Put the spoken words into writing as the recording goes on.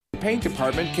paint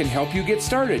department can help you get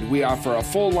started. We offer a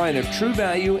full line of True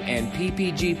Value and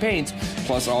PPG paints,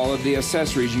 plus all of the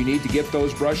accessories you need to get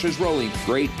those brushes rolling.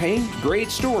 Great paint,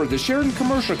 great store. The Sheridan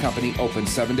Commercial Company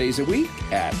opens 7 days a week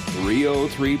at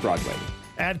 303 Broadway.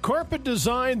 At Carpet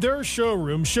Design, their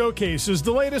showroom showcases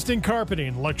the latest in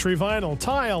carpeting, luxury vinyl,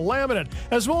 tile, laminate,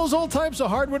 as well as all types of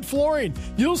hardwood flooring.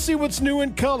 You'll see what's new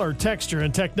in color, texture,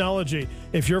 and technology.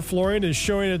 If your flooring is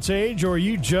showing its age or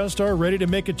you just are ready to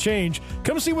make a change,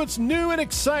 come see what's new and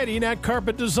exciting at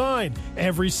Carpet Design.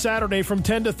 Every Saturday from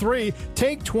 10 to 3,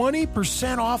 take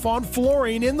 20% off on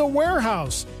flooring in the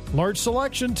warehouse. Large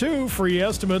selection, too. Free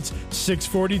estimates,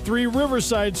 643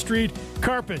 Riverside Street,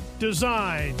 Carpet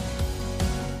Design.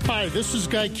 Hi, this is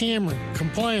Guy Cameron,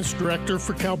 Compliance Director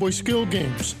for Cowboy Skill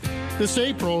Games. This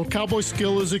April, Cowboy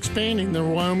Skill is expanding their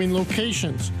Wyoming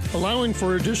locations, allowing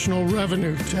for additional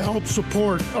revenue to help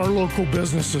support our local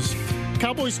businesses.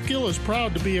 Cowboy Skill is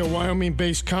proud to be a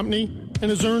Wyoming-based company and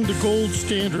has earned the gold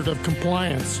standard of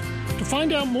compliance. To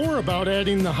find out more about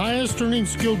adding the highest earning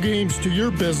skill games to your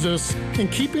business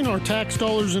and keeping our tax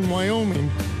dollars in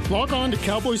Wyoming, log on to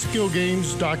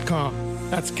cowboyskillgames.com.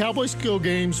 That's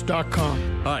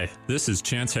cowboyskillgames.com. Hi, this is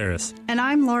Chance Harris. And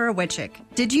I'm Laura Witchick.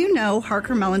 Did you know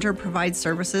Harker Mellinger provides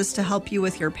services to help you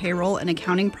with your payroll and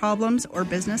accounting problems or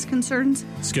business concerns?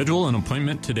 Schedule an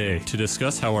appointment today to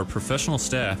discuss how our professional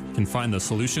staff can find the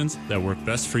solutions that work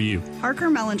best for you. Harker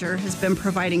Mellinger has been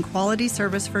providing quality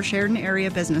service for Sheridan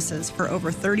area businesses for over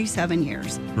 37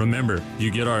 years. Remember,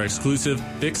 you get our exclusive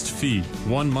fixed fee,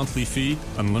 1 monthly fee,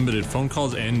 unlimited phone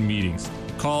calls and meetings.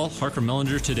 Call Harker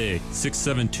Mellinger today,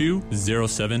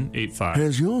 672-0785.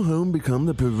 Has your home become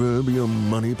the proverbial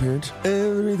money pit?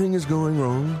 Everything is going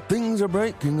wrong. Things are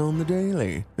breaking on the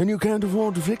daily, and you can't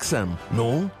afford to fix them.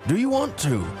 Nor do you want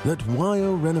to. Let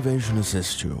WYO Renovation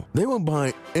assist you. They will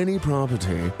buy any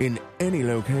property in any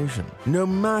location, no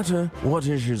matter what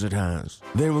issues it has.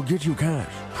 They will get you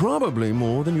cash, probably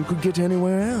more than you could get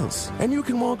anywhere else. And you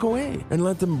can walk away and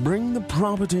let them bring the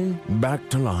property back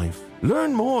to life.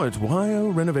 Learn more at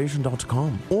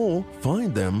wyorenovation.com or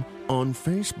find them on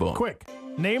Facebook. Quick,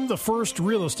 name the first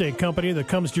real estate company that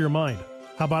comes to your mind.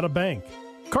 How about a bank?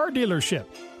 Car dealership.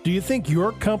 Do you think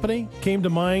your company came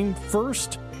to mind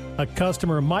first? A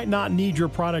customer might not need your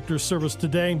product or service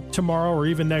today, tomorrow, or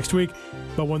even next week,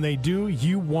 but when they do,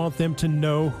 you want them to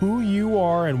know who you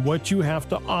are and what you have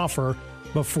to offer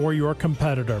before your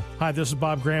competitor. Hi, this is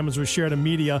Bob Grammons with Sheridan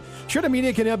Media. Sheridan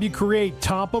Media can help you create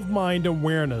top-of-mind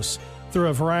awareness through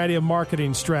a variety of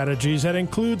marketing strategies that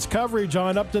includes coverage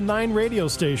on up to 9 radio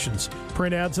stations,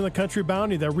 print ads in the Country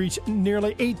Bounty that reach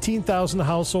nearly 18,000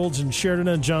 households in Sheridan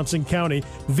and Johnson County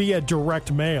via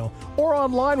direct mail, or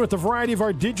online with a variety of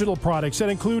our digital products that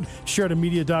include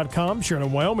SheridanMedia.com,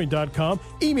 SheridanWyoming.com,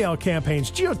 email campaigns,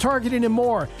 geotargeting, and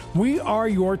more. We are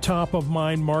your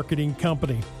top-of-mind marketing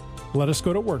company. Let us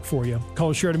go to work for you.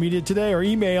 Call Sheridan Media today or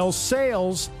email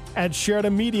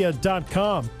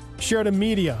sales@SheridanMedia.com. Sheridan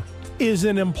Media is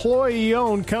an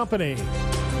employee-owned company.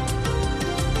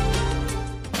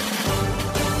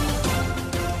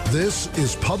 This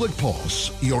is Public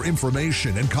Pulse, your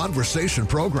information and conversation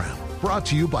program, brought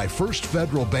to you by First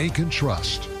Federal Bank and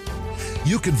Trust.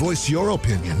 You can voice your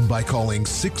opinion by calling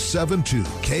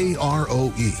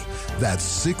 672-KROE. That's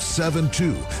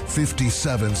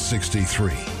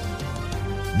 672-5763.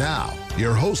 Now,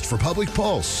 your host for Public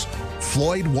Pulse,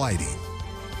 Floyd Whiting.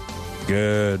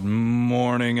 Good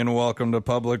morning and welcome to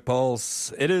Public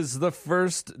Pulse. It is the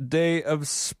first day of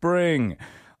spring.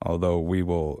 Although we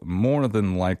will more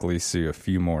than likely see a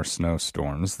few more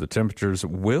snowstorms, the temperatures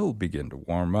will begin to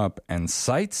warm up and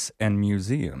sites and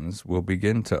museums will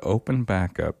begin to open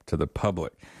back up to the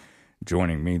public.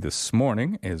 Joining me this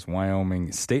morning is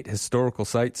Wyoming State Historical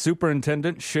Site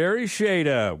Superintendent Sherry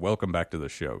Shada. Welcome back to the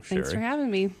show, Sherry. Thanks for having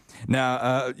me.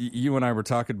 Now, you and I were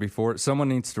talking before. Someone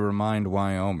needs to remind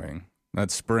Wyoming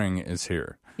that spring is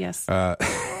here. Yes.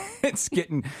 It's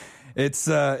getting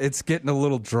a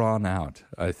little drawn out,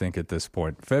 I think, at this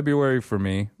point. February for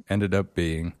me ended up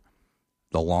being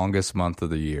the longest month of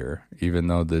the year, even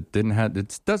though it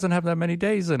doesn't have that many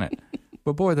days in it.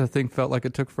 But boy, that thing felt like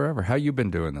it took forever. How you been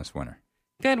doing this winter?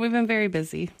 Good. We've been very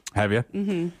busy. Have you?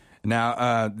 Mm-hmm.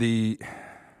 Now, the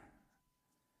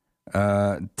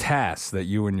tasks that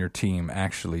you and your team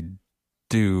actually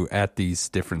do at these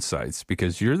different sites,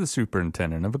 because you're the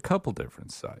superintendent of a couple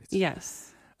different sites.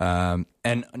 Yes. And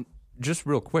just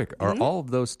real quick, are all of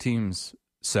those teams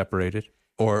separated?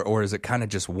 Or is it kind of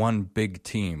just one big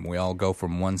team? We all go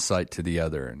from one site to the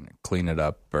other and clean it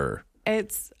up, or...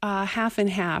 It's half and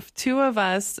half. 2 of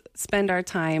us spend our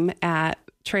time at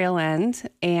Trail End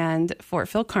and Fort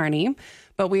Phil Kearny,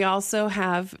 But we also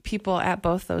have people at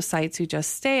both those sites who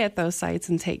just stay at those sites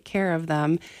and take care of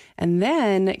them. And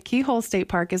then Keyhole State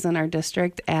Park is in our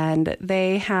district, and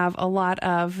they have a lot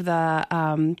of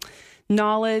the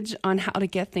knowledge on how to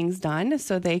get things done.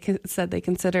 So they said they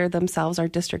consider themselves our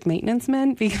district maintenance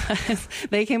men because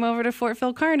they came over to Fort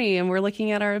Phil Kearny and were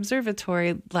looking at our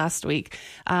observatory last week.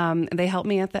 They help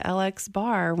me at the LX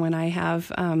bar when I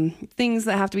have things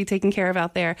that have to be taken care of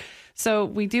out there. So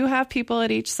we do have people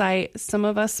at each site. Some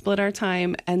of us split our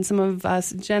time, and some of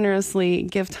us generously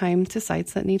give time to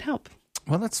sites that need help.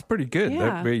 Well, that's pretty good. Yeah.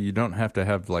 That way you don't have to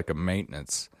have like a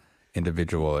maintenance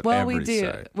individual at every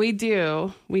site. We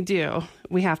do.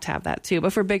 We have to have that too.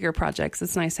 But for bigger projects,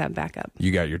 it's nice to have backup.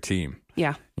 You got your team.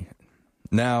 Yeah.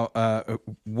 Now,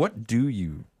 what do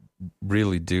you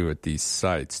really do at these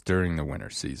sites during the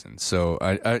winter season? So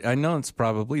I know it's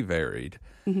probably varied,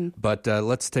 but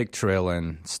let's take Trail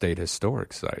End State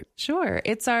Historic Site. Sure.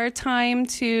 It's our time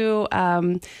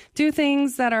to do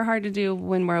things that are hard to do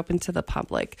when we're open to the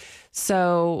public.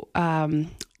 So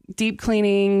deep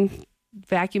cleaning,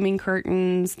 vacuuming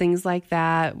curtains, things like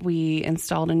that. We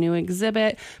installed a new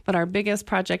exhibit, but our biggest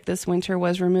project this winter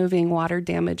was removing water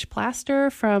damage plaster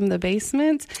from the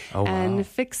basement and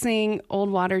fixing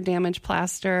old water damage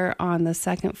plaster on the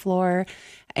second floor.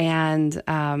 And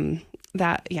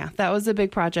that was a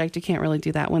big project. You can't really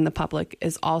do that when the public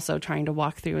is also trying to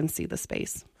walk through and see the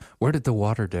space. Where did the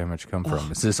water damage come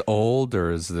from? Is this old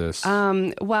or is this?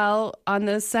 Well, on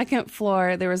the second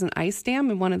floor, there was an ice dam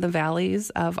in one of the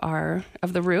valleys of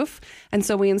the roof. And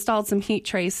so we installed some heat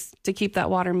trace to keep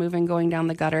that water moving going down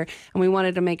the gutter. And we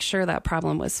wanted to make sure that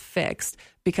problem was fixed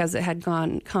because it had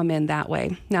come in that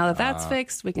way. Now that that's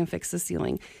fixed, we can fix the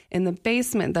ceiling. In the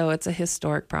basement, though, it's a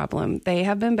historic problem. They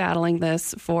have been battling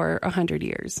this for 100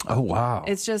 years. Oh, wow.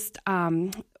 It's just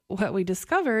what we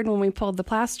discovered when we pulled the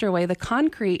plaster away. The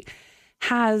concrete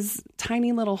has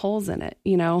tiny little holes in it.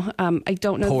 I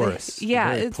don't know. Porous.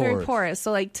 It's very porous.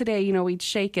 So like today, we'd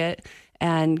shake it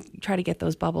and try to get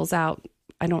those bubbles out.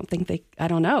 I don't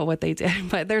know what they did,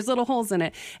 but there's little holes in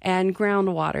it, and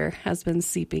groundwater has been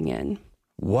seeping in.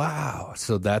 Wow.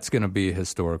 So that's going to be a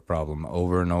historic problem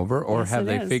over and over? Or have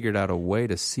they figured out a way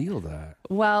to seal that?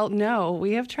 Well, no.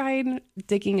 We have tried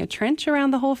digging a trench around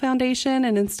the whole foundation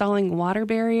and installing water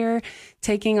barrier,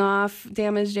 taking off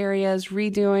damaged areas,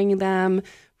 redoing them,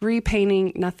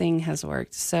 repainting. Nothing has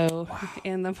worked. So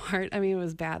in the part, it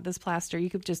was bad. This plaster,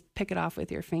 you could just pick it off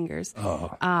with your fingers.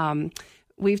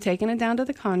 We've taken it down to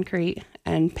the concrete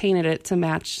and painted it to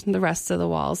match the rest of the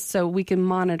walls so we can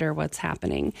monitor what's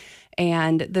happening.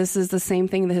 And this is the same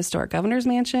thing the Historic Governor's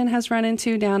Mansion has run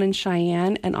into down in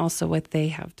Cheyenne, and also what they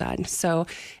have done. So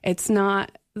it's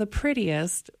not the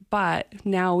prettiest, but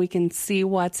now we can see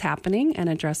what's happening and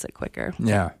address it quicker.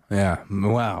 Yeah.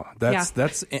 Wow.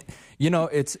 That's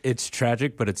it's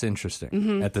tragic, but it's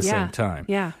interesting at the same time.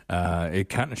 Yeah. It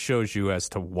kind of shows you as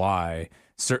to why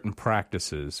certain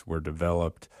practices were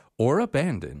developed or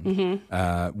abandoned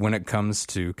when it comes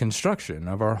to construction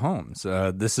of our homes.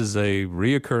 This is a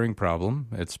reoccurring problem.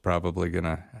 It's probably going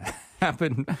to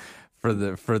happen for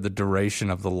the duration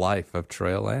of the life of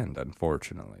Trail End,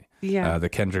 unfortunately. Yeah. The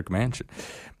Kendrick Mansion.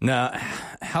 Now,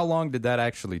 how long did that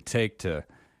actually take to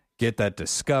get that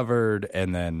discovered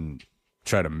and then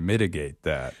try to mitigate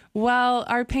that? Well,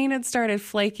 our paint had started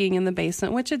flaking in the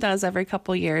basement, which it does every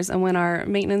couple years. And when our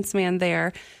maintenance man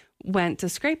there went to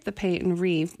scrape the paint and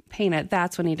repaint it,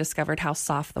 that's when he discovered how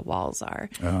soft the walls are.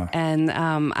 And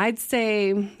I'd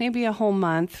say maybe a whole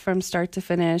month from start to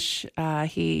finish.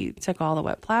 He took all the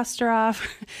wet plaster off.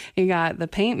 He got the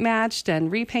paint matched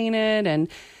and repainted. And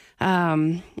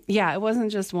it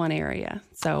wasn't just one area.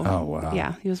 So,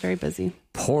 he was very busy.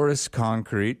 Porous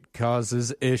concrete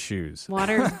causes issues.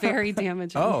 Water is very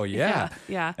damaging. Oh, yeah.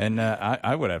 Yeah. And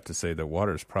I would have to say that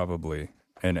water's probably,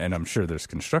 and I'm sure there's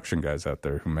construction guys out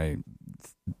there who may,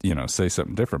 say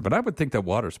something different, but I would think that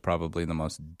water's probably the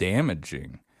most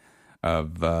damaging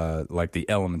of like the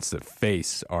elements that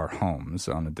face our homes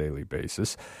on a daily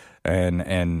basis.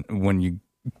 And when you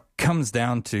comes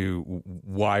down to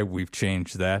why we've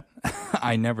changed that,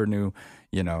 I never knew,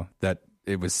 that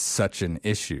it was such an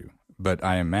issue. But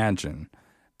I imagine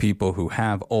people who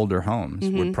have older homes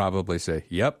would probably say,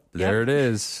 yep, there it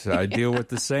is. I deal with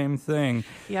the same thing.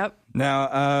 Yep.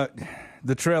 Now,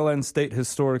 the Trail End State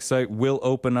Historic Site will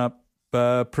open up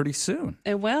pretty soon.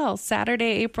 It will.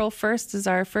 Saturday, April 1st is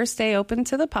our first day open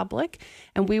to the public,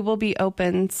 and we will be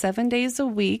open 7 days a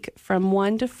week from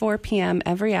 1 to 4 p.m.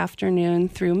 every afternoon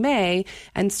through May,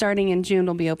 and starting in June,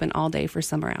 we'll be open all day for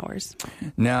summer hours.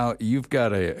 Now, you've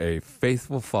got a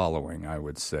faithful following, I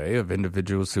would say, of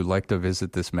individuals who like to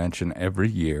visit this mansion every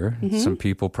year. Mm-hmm. Some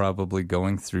people probably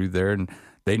going through there, and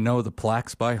they know the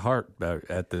plaques by heart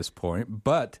at this point,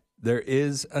 but there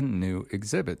is a new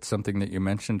exhibit, something that you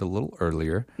mentioned a little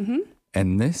earlier,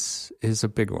 and this is a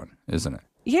big one, isn't it?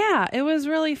 Yeah, it was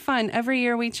really fun. Every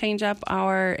year we change up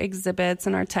our exhibits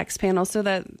and our text panel so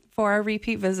that for our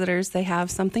repeat visitors, they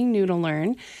have something new to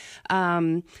learn.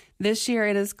 This year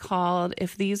it is called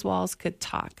If These Walls Could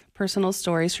Talk, Personal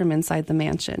Stories from Inside the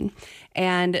Mansion.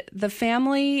 And the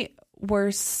family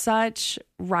were such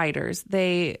writers.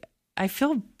 I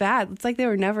feel bad. It's like they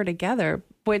were never together,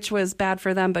 which was bad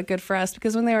for them, but good for us,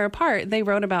 because when they were apart, they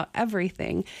wrote about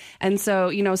everything. And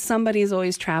so, somebody's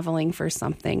always traveling for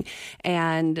something,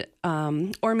 and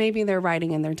or maybe they're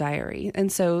writing in their diary.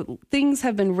 And so things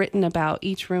have been written about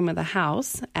each room of the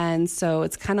house. And so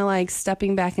it's kind of like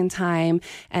stepping back in time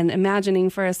and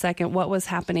imagining for a second what was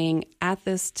happening at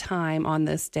this time on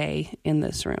this day in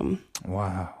this room.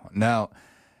 Wow. Now,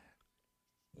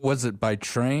 was it by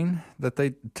train that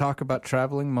they talk about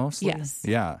traveling mostly? Yes.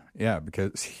 Yeah,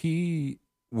 because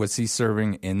was he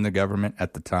serving in the government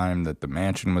at the time that the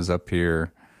mansion was up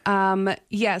here?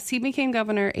 Yes, he became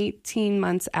governor 18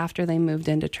 months after they moved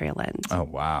into Trail End. Oh,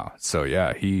 wow. So,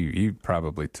 yeah, he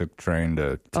probably took train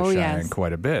to Cheyenne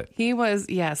quite a bit. He was,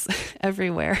 yes,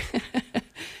 everywhere.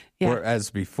 Yeah.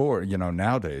 Whereas before,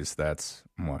 nowadays, that's,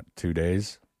 2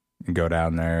 days? You go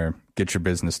down there, get your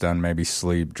business done, maybe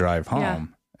sleep, drive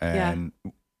home. Yeah. And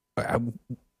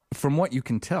from what you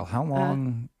can tell, how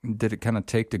long did it kind of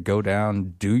take to go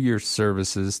down, do your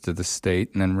services to the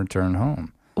state, and then return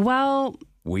home? Well,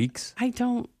 weeks? I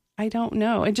don't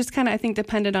know. It just kind of, I think,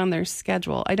 depended on their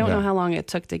schedule. I don't know how long it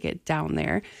took to get down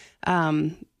there.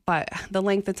 But the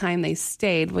length of time they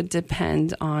stayed would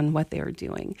depend on what they were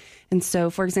doing. And so,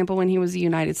 for example, when he was a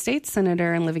United States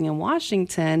Senator and living in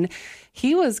Washington,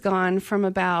 he was gone from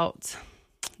about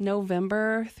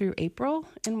November through April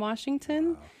in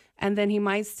Washington. Wow. And then he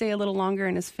might stay a little longer,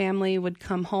 and his family would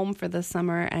come home for the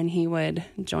summer and he would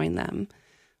join them.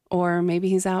 Or maybe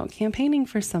he's out campaigning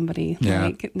for somebody,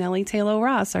 like Nellie Taylor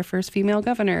Ross, our first female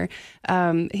governor.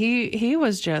 He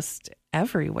was just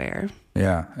everywhere.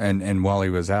 Yeah, and while he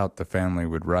was out, the family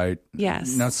would write.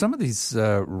 Yes. Now, some of these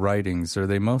writings, are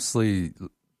they mostly,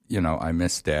 I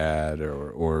miss Dad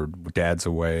or Dad's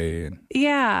away?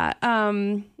 Yeah.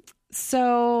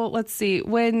 So let's see.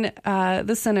 When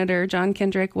the senator, John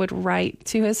Kendrick, would write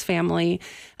to his family,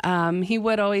 he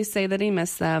would always say that he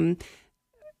missed them,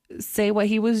 say what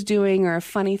he was doing or a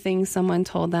funny thing someone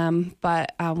told them.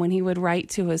 But when he would write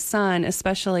to his son,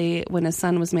 especially when his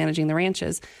son was managing the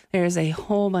ranches, there's a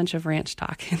whole bunch of ranch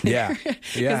talk in there. Yeah.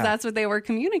 Because that's what they were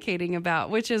communicating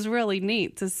about, which is really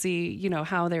neat to see,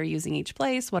 how they're using each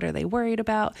place. What are they worried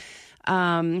about?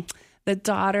 The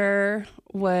daughter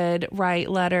would write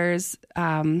letters.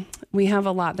 We have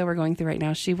a lot that we're going through right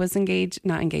now. She was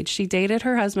not engaged. She dated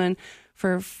her husband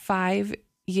for 5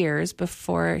 years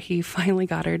before he finally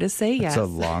got her to say yes. It's a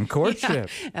long courtship.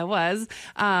 Yeah, it was.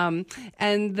 And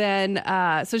then,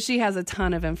 so she has a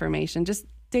ton of information, just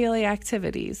daily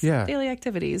activities. Yeah. Daily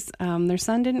activities. Their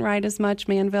son didn't write as much,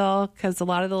 Manville, because a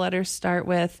lot of the letters start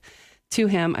with, to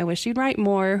him, I wish you'd write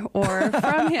more, or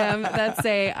from him that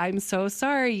say, I'm so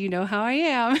sorry, you know how I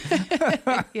am.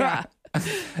 Yeah.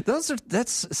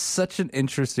 That's such an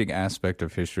interesting aspect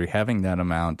of history, having that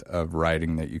amount of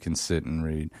writing that you can sit and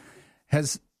read.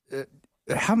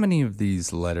 How many of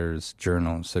these letters,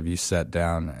 journals, have you sat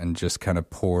down and just kind of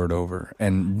pored over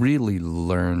and really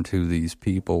learned who these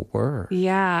people were?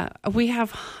 Yeah, we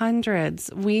have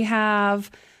hundreds. We have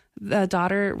the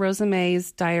daughter, Rosa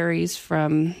May's diaries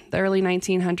from the early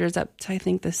 1900s up to, I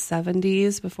think, the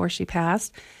 70s before she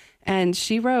passed. And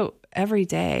she wrote every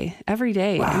day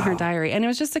wow. in her diary. And it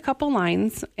was just a couple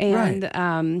lines. And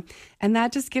and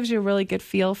that just gives you a really good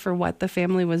feel for what the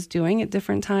family was doing at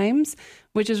different times,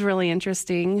 which is really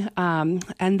interesting. And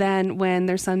then when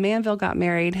their son Manville got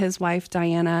married, his wife,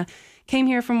 Diana, came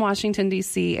here from Washington,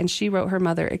 D.C., and she wrote her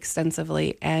mother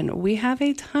extensively. And we have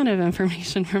a ton of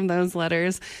information from those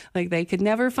letters. Like, they could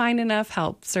never find enough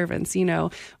help servants,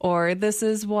 or this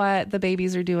is what the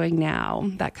babies are doing now,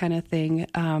 that kind of thing.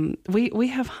 We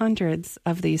have hundreds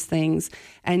of these things.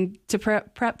 And to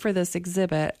prep for this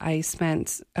exhibit, I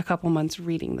spent a couple months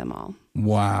reading them all.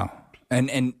 Wow.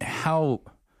 And how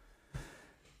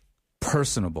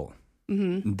personable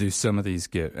do some of these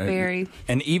get Very.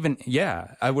 And even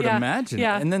I would imagine.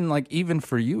 Yeah. And then like even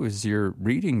for you as you're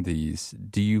reading these,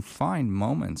 do you find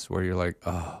moments where you're like,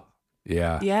 oh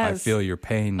yeah, Yes. I feel your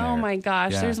pain there. Oh my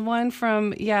gosh. Yeah. There's one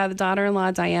from, the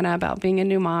daughter-in-law, Diana, about being a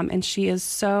new mom. And she is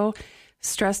so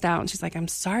stressed out. And she's like, I'm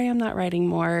sorry I'm not writing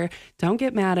more. Don't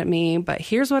get mad at me. But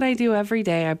here's what I do every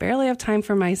day. I barely have time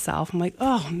for myself. I'm like,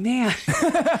 oh man.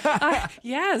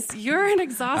 Yes, you're an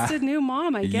exhausted new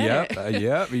mom. I get it.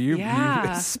 Yep. You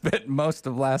spent most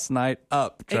of last night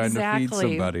up trying to feed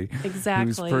somebody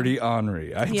who's pretty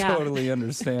ornery. I totally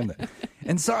understand that.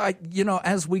 And so,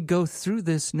 as we go through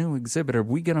this new exhibit, are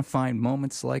we going to find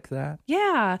moments like that?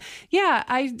 Yeah.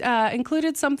 I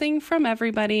included something from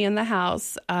everybody in the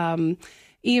house,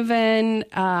 even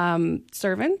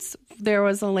servants. There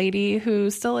was a lady who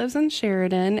still lives in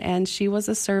Sheridan, and she was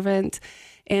a servant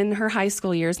in her high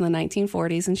school years in the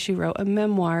 1940s, and she wrote a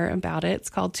memoir about it.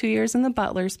 It's called 2 Years in the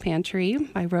Butler's Pantry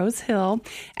by Rose Hill,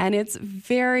 and it's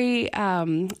very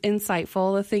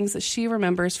insightful, the things that she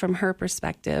remembers from her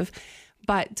perspective.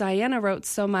 But Diana wrote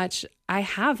so much. I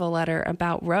have a letter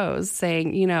about Rose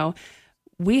saying,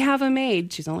 we have a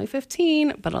maid. She's only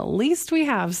 15, but at least we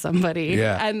have somebody.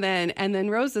 Yeah. And then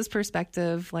Rose's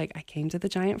perspective, like, I came to the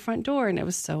giant front door and it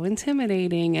was so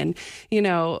intimidating. And,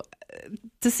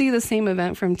 to see the same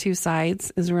event from two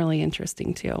sides is really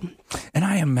interesting too. And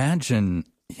I imagine,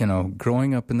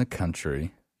 growing up in the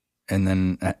country and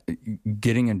then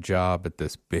getting a job at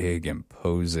this big,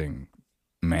 imposing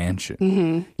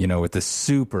mansion, with this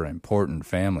super important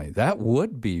family, that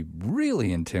would be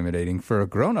really intimidating for a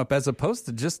grown-up as opposed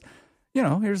to just,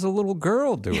 here's a little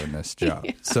girl doing this job.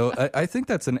 So I think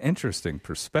that's an interesting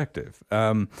perspective.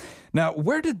 Now,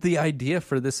 where did the idea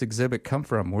for this exhibit come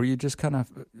from? Were you just kind of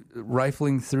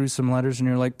rifling through some letters and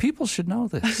you're like, people should know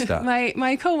this stuff?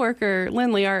 My coworker,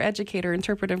 Lindley, our educator,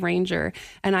 interpretive ranger,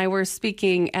 and I were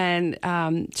speaking, and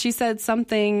she said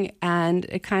something, and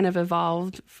it kind of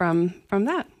evolved from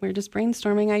that. We were just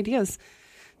brainstorming ideas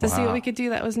to see what we could do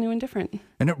that was new and different.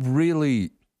 And it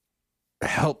really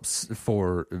helps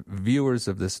for viewers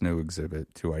of this new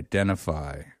exhibit to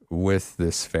identify with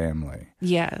this family.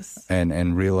 Yes.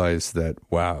 And realize that,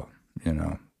 wow,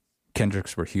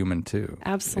 Kendricks were human too.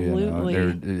 Absolutely.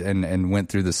 And went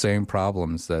through the same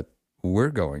problems that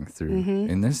we're going through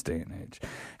in this day and age.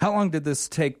 How long did this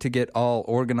take to get all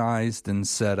organized and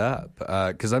set up?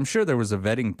 Because I'm sure there was a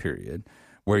vetting period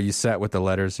where you sat with the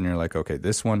letters and you're like, okay,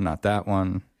 this one, not that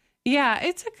one. Yeah,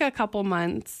 it took a couple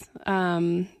months.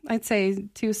 I'd say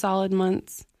 2 solid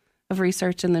months of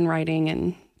research and then writing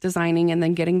and designing and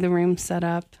then getting the room set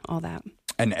up, all that.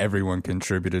 And everyone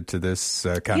contributed to this,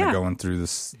 kind of going through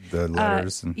the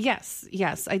letters?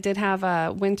 Yes. I did have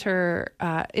a winter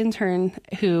intern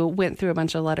who went through a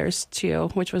bunch of letters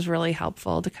too, which was really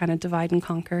helpful to kind of divide and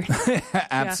conquer.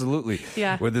 Absolutely.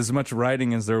 Yeah. With as much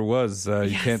writing as there was,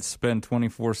 you can't spend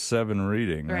 24/7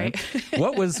 reading, right?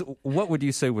 What would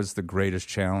you say was the greatest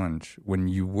challenge when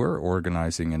you were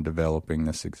organizing and developing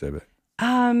this exhibit?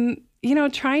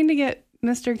 Trying to get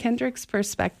Mr. Kendrick's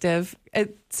perspective.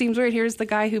 It seems weird. Here's the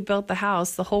guy who built the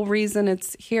house. The whole reason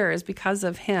it's here is because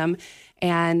of him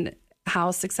and how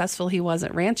successful he was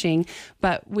at ranching.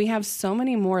 But we have so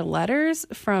many more letters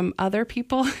from other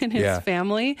people in his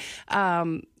family,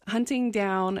 hunting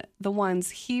down the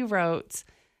ones he wrote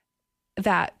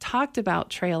that talked about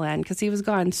Trail End, because he was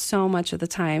gone so much of the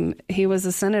time. He was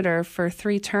a senator for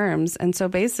 3 terms. And so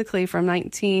basically from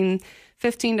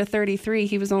 1915 to 33,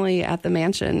 he was only at the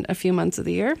mansion a few months of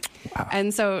the year. Wow.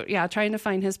 And so, trying to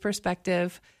find his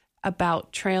perspective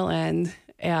about Trail End,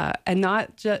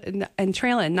 and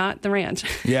Trail End, not the ranch.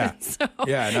 Yeah.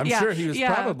 And I'm sure he was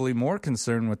probably more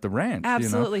concerned with the ranch.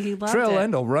 Absolutely. He loved Trail it.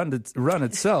 End will run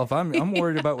itself. I'm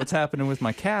worried about what's happening with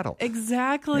my cattle.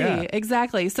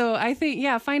 Exactly. So I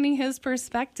think, finding his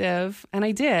perspective, and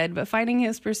I did, but finding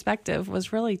his perspective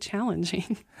was really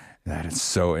challenging. That is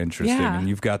so interesting. Yeah. And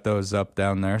you've got those up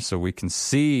down there so we can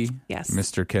see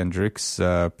Mr. Kendrick's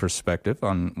perspective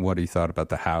on what he thought about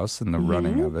the house and the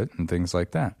running of it and things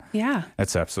like that. Yeah.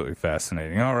 That's absolutely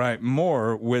fascinating. All right,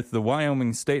 more with the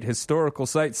Wyoming State Historical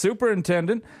Site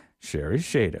Superintendent, Sherry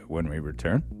Shada, when we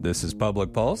return. This is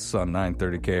Public Pulse on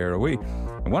 930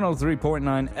 KROE and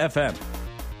 103.9 FM.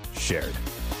 Sheridan.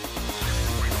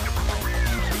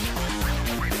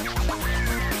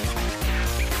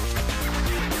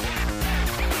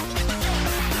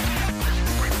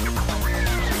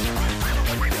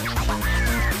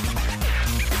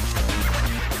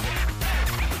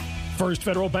 First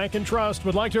Federal Bank and Trust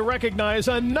would like to recognize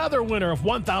another winner of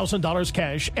 $1,000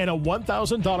 cash and a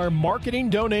 $1,000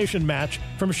 marketing donation match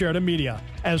from Sheridan Media.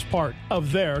 As part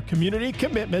of their community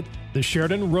commitment, the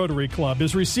Sheridan Rotary Club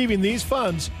is receiving these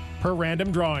funds per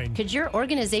random drawing. Could your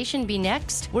organization be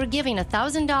next? We're giving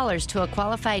 $1,000 to a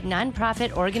qualified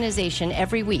nonprofit organization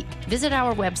every week. Visit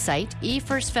our website,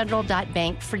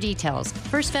 efirstfederal.bank, for details.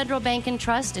 First Federal Bank and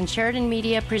Trust and Sheridan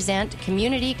Media present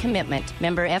Community Commitment,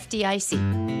 member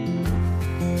FDIC.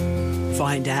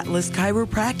 Find Atlas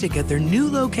Chiropractic at their new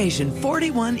location,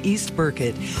 41 East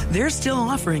Burkett. They're still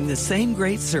offering the same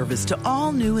great service to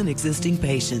all new and existing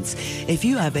patients. If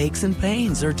you have aches and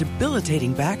pains or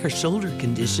debilitating back or shoulder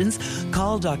conditions,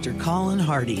 call Dr. Colin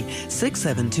Hardy,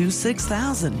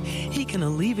 672-6000. He can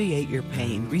alleviate your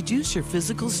pain, reduce your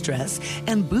physical stress,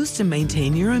 and boost and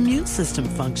maintain your immune system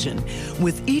function.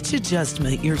 With each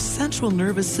adjustment, your central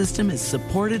nervous system is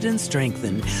supported and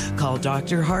strengthened. Call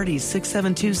Dr. Hardy,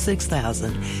 672-6000.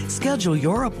 Schedule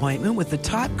your appointment with the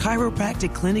top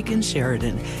chiropractic clinic in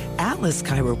Sheridan, Atlas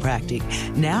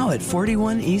Chiropractic, now at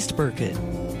 41 East Burkett.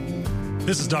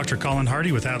 This is Dr. Colin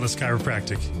Hardy with Atlas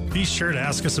Chiropractic. Be sure to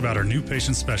ask us about our new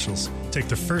patient specials. Take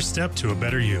the first step to a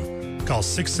better you. Call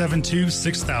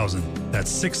 672-6000.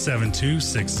 That's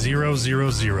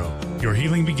 672-6000. Your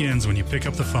healing begins when you pick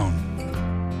up the phone.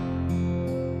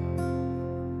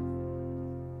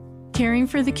 Caring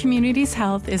for the community's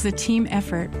health is a team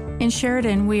effort. In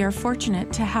Sheridan, we are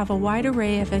fortunate to have a wide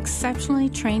array of exceptionally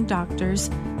trained doctors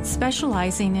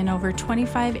specializing in over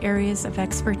 25 areas of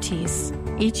expertise.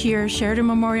 Each year, Sheridan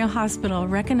Memorial Hospital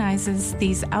recognizes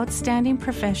these outstanding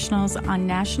professionals on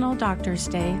National Doctors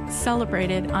Day,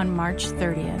 celebrated on March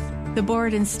 30th. The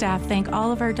board and staff thank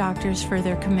all of our doctors for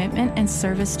their commitment and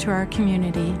service to our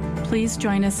community. Please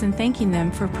join us in thanking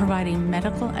them for providing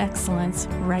medical excellence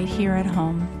right here at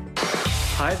home.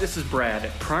 Hi, this is Brad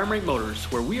at Prime Rate Motors,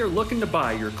 where we are looking to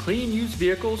buy your clean used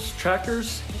vehicles,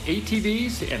 tractors,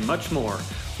 ATVs, and much more.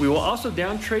 We will also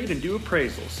down trade and do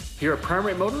appraisals. Here at Prime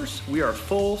Rate Motors, we are a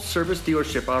full service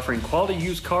dealership offering quality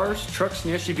used cars, trucks,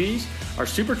 and SUVs. Our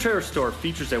Super Trailer store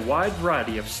features a wide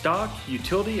variety of stock,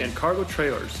 utility, and cargo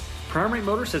trailers. Prime Rate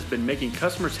Motors has been making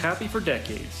customers happy for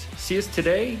decades. See us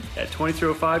today at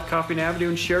 2305 Coffin Avenue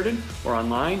in Sheridan or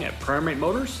online at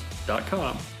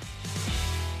PrimeRateMotors.com.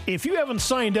 If you haven't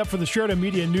signed up for the Sheridan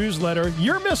Media newsletter,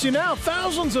 you're missing out.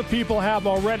 Thousands of people have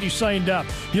already signed up.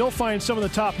 You'll find some of the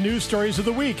top news stories of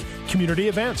the week, community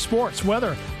events, sports,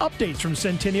 weather, updates from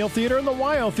Centennial Theater and the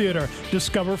WYO Theater,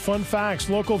 discover fun facts,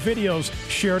 local videos,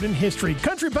 Sheridan history,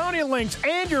 country bounty links,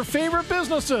 and your favorite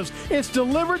businesses. It's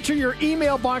delivered to your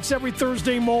email box every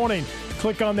Thursday morning.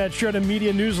 Click on that Sheridan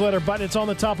Media newsletter button. It's on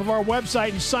the top of our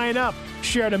website and sign up,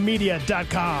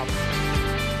 SheridanMedia.com.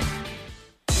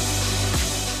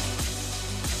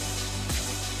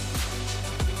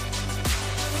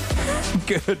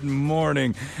 Good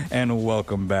morning and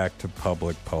welcome back to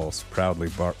Public Pulse, proudly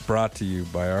brought to you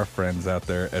by our friends out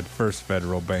there at First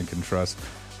Federal Bank and Trust.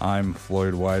 I'm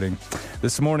Floyd Whiting.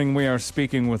 This morning we are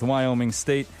speaking with Wyoming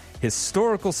State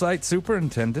Historical Site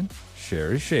Superintendent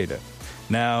Sherry Shada.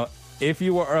 Now, if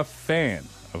you are a fan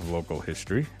of local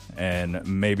history and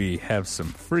maybe have some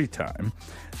free time,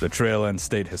 the Trail End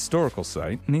State Historical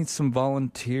Site needs some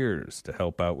volunteers to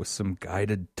help out with some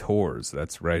guided tours.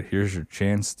 That's right. Here's your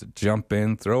chance to jump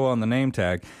in, throw on the name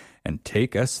tag, and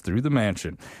take us through the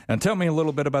mansion. And tell me a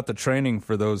little bit about the training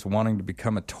for those wanting to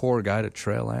become a tour guide at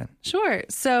Trail End. Sure.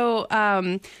 So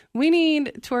we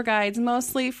need tour guides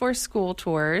mostly for school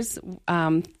tours.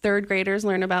 Third graders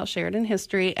learn about Sheridan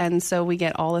history, and so we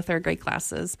get all the third grade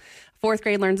classes. Fourth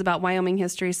grade learns about Wyoming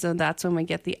history, so that's when we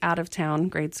get the out-of-town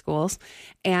grade schools.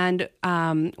 And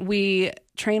we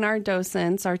train our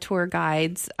docents, our tour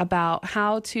guides, about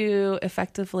how to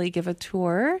effectively give a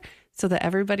tour so that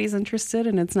everybody's interested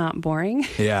and it's not boring.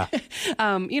 Yeah.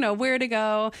 Where to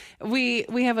go. We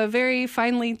have a very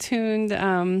finely tuned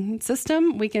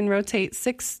system. We can rotate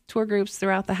 6 tour groups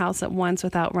throughout the house at once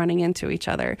without running into each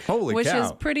other. Holy which cow.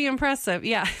 is pretty impressive.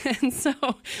 Yeah. And so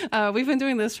we've been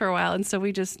doing this for a while. And so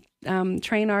we just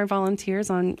train our volunteers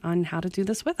on how to do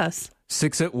this with us.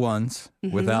 6 at once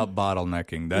without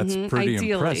bottlenecking. That's pretty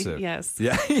Ideally, impressive. Yes.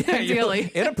 Yeah.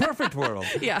 Ideally. In a perfect world.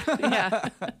 Yeah.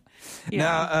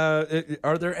 Now,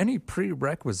 are there any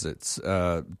prerequisites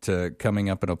to coming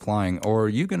up and applying, or are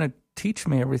you going to teach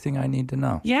me everything I need to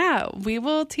know? Yeah, we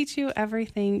will teach you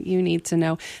everything you need to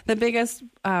know. The biggest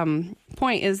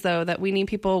point is, though, that we need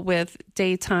people with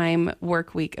daytime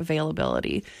work week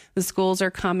availability. The schools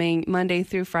are coming Monday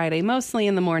through Friday, mostly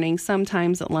in the morning,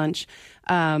 sometimes at lunch.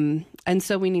 And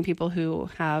so we need people who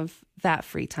have that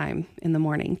free time in the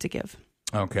morning to give.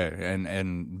 Okay,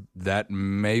 and that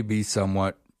may be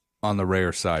somewhat on the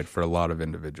rare side for a lot of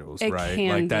individuals, It right?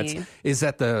 can Like is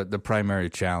that the primary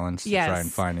challenge to Yes. try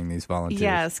and finding these volunteers?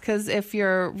 Yes, because if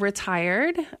you're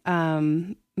retired,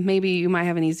 maybe you might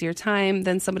have an easier time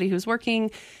than somebody who's working,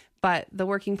 but the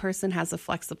working person has a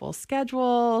flexible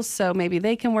schedule, so maybe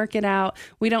they can work it out.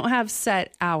 We don't have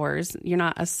set hours. You're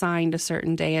not assigned a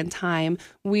certain day and time.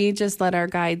 We just let our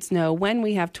guides know when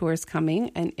we have tours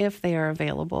coming, and if they are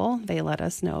available, they let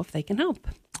us know if they can help.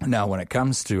 Now, when it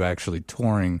comes to actually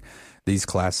touring these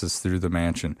classes through the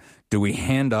mansion, do we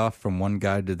hand off from one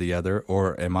guide to the other,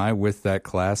 or am I with that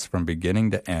class from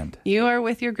beginning to end? You are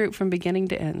with your group from beginning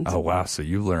to end. Oh, wow. So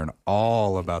you learn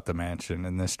all about the mansion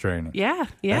in this training. Yeah.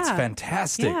 That's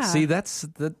fantastic. Yeah. See,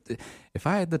 if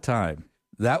I had the time,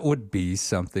 that would be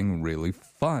something really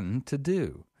fun to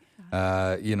do.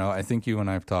 I think you and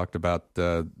I have talked about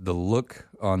the look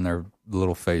on their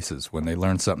little faces when they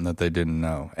learn something that they didn't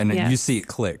know. And then you see it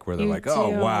click where they're like, oh,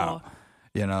 wow.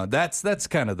 That's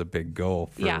kind of the big goal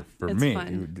for me,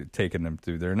 taking them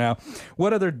through there. Now,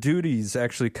 what other duties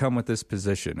actually come with this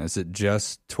position? Is it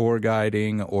just tour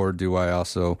guiding, or do I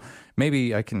also,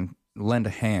 maybe I can lend a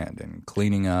hand in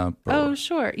cleaning up? Oh,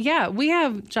 sure. Yeah, we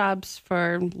have jobs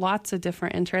for lots of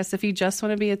different interests. If you just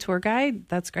want to be a tour guide,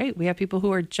 that's great. We have people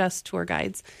who are just tour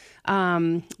guides.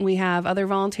 We have other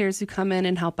volunteers who come in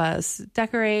and help us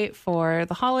decorate for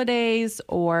the holidays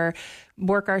or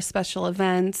work our special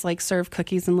events, like serve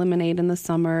cookies and lemonade in the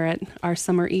summer at our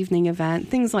summer evening event,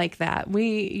 things like that.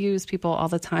 We use people all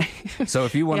the time. So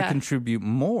if you want to contribute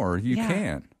more, you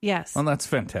can. Yes. Well, that's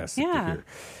fantastic to hear.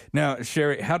 Now,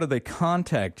 Sherry, how do they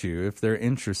contact you if they're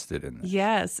interested in this?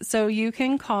 Yes. So you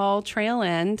can call Trail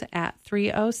End at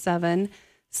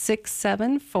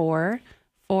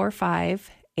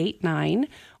 307-674-4589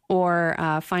 or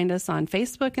find us on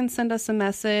Facebook and send us a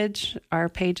message. Our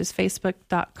page is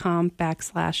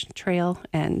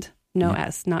facebook.com/trailend. No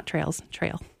S, not trails,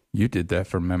 trail. You did that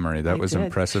from memory. That was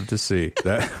impressive to see.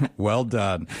 Well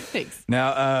done. Thanks.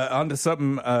 Now, on to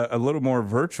something a little more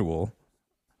virtual.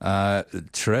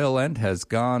 Trail End has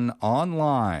gone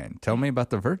online. Tell me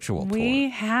about the virtual tour. We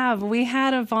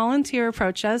had a volunteer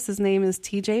approach us. His name is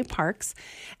TJ Parks,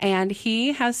 and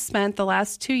he has spent the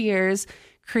last 2 years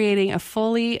creating a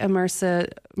fully immersive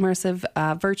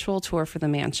virtual tour for the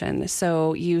mansion.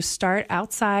 So you start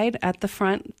outside at the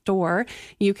front door.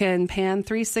 You can pan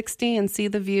 360 and see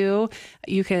the view.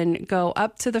 You can go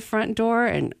up to the front door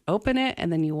and open it, and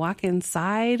then you walk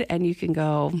inside, and you can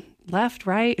go left,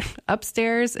 right,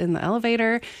 upstairs in the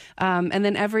elevator. And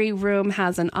then every room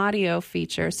has an audio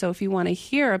feature. So if you want to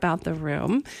hear about the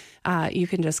room, you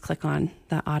can just click on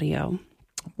the audio.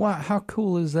 Wow, how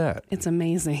cool is that? It's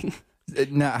amazing.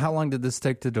 Now, how long did this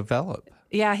take to develop?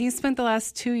 Yeah, he spent the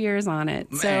last 2 years on it.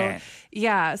 Man.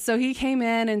 So he came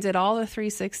in and did all the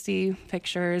 360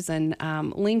 pictures and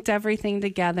linked everything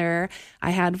together.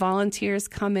 I had volunteers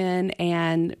come in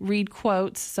and read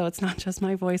quotes, so it's not just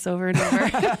my voice over and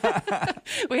over.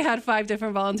 We had 5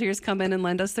 different volunteers come in and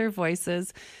lend us their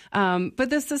voices. But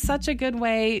this is such a good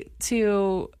way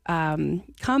to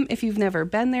come if you've never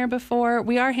been there before.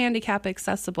 We are handicap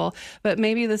accessible, but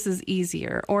maybe this is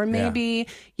easier. Or maybe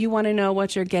you want to know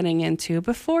what you're getting into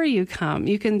before you come.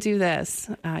 You can do this.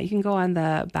 You can go on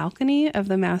the balcony of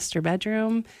the master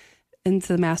bedroom into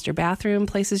the master bathroom,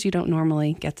 places you don't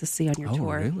normally get to see on your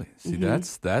tour. Oh, really? See,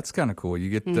 that's kind of cool.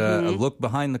 You get a look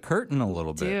behind the curtain a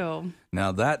little bit.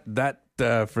 Now, that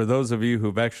for those of you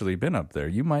who've actually been up there,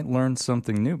 you might learn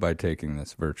something new by taking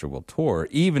this virtual tour,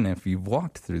 even if you've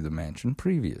walked through the mansion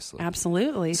previously.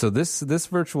 Absolutely. So this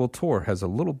virtual tour has a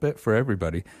little bit for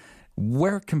everybody.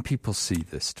 Where can people see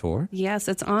this tour? Yes,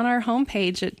 it's on our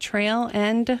homepage at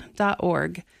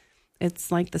trailend.org.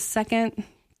 It's like the second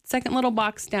little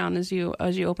box down as you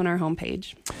open our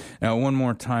homepage. Now, one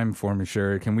more time for me,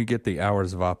 Sherry. Can we get the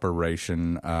hours of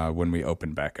operation when we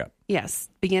open back up? Yes.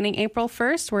 Beginning April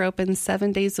 1st, we're open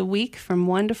 7 days a week from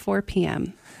 1 to 4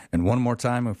 p.m. And one more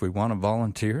time, if we want to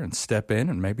volunteer and step in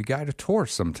and maybe guide a tour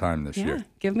sometime this year.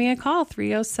 Give me a call,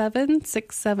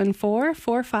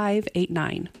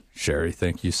 307-674-4589. Sherry,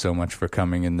 thank you so much for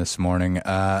coming in this morning.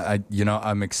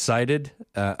 I'm excited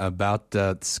about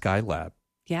Skylab.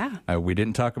 Yeah. We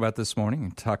didn't talk about this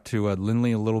morning. I talked to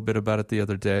Lindley a little bit about it the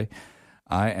other day.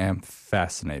 I am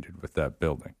fascinated with that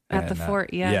building. At the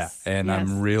fort, yes. Yeah, and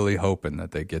I'm really hoping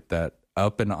that they get that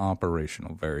up and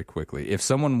operational very quickly. If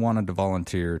someone wanted to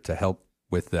volunteer to help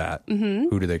with that,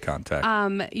 who do they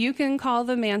contact? You can call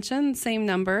the mansion, same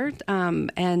number,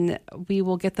 and we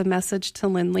will get the message to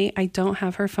Lindley. I don't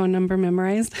have her phone number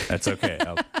memorized. That's okay.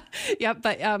 Yep,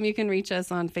 but you can reach us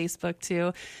on Facebook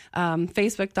too,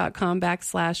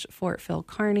 facebook.com/Fort Phil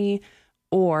Kearney,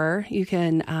 or you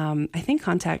can, I think,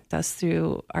 contact us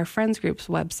through our Friends Group's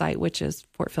website, which is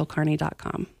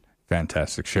fortphilkearney.com.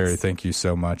 Fantastic. Sherry, thank you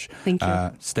so much. Thank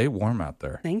you. Stay warm out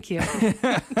there. Thank you.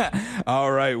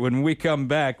 All right, when we come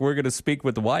back, we're going to speak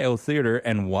with WYO Theater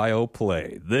and WYO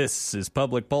Play. This is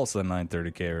Public Pulse on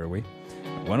 930 KROE,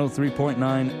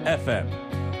 103.9 FM.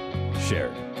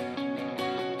 Sheridan.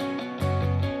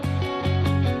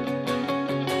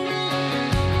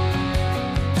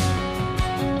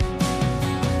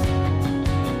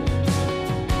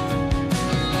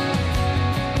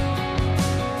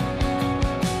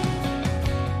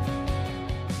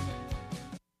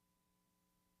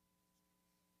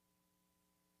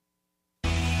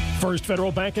 First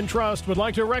Federal Bank and Trust would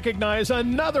like to recognize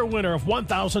another winner of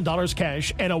 $1,000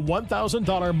 cash and a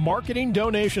 $1,000 marketing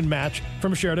donation match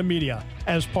from Sheridan Media.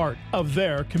 As part of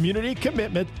their community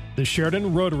commitment, the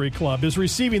Sheridan Rotary Club is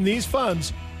receiving these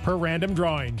funds per random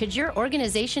drawing. Could your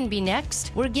organization be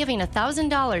next? We're giving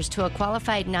 $1,000 to a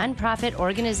qualified nonprofit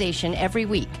organization every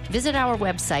week. Visit our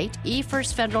website,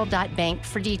 efirstfederal.bank,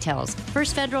 for details.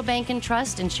 First Federal Bank and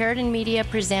Trust and Sheridan Media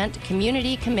present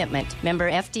Community Commitment,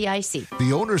 member FDIC.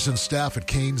 The owners and staff at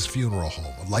Kane's Funeral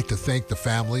Home would like to thank the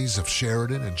families of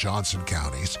Sheridan and Johnson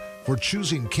counties for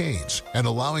choosing Kane's and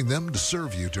allowing them to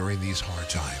serve you during these hard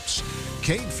times.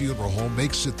 Kane Funeral Home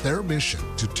makes it their mission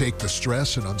to take the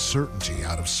stress and uncertainty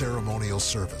out of ceremonial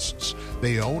services.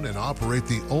 They own and operate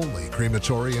the only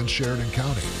crematory in Sheridan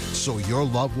County, so your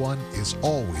loved one is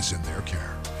always in their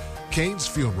care. Kane's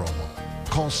Funeral Home.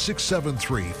 Call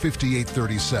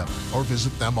 673-5837 or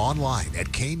visit them online at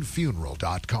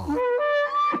kanefuneral.com.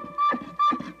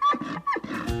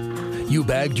 You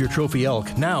bagged your trophy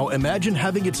elk. Now imagine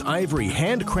having its ivory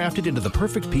handcrafted into the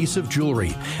perfect piece of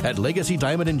jewelry. At Legacy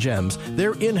Diamond & Gems,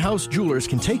 their in-house jewelers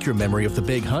can take your memory of the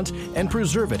big hunt and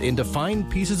preserve it into fine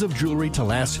pieces of jewelry to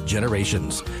last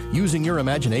generations. Using your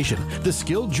imagination, the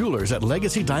skilled jewelers at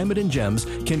Legacy Diamond & Gems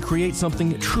can create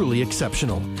something truly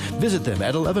exceptional. Visit them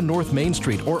at 11 North Main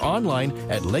Street or online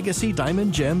at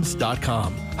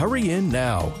legacydiamondgems.com. Hurry in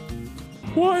now.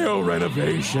 WYO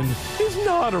Renovation is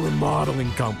not a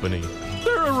remodeling company.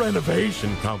 They're a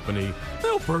renovation company.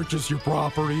 They'll purchase your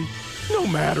property, no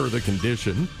matter the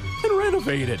condition, and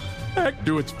renovate it back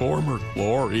to its former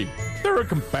glory. They're a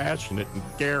compassionate and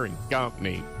caring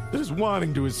company that is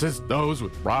wanting to assist those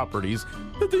with properties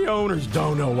that the owners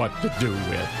don't know what to do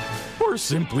with, or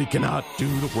simply cannot do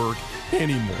the work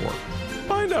anymore.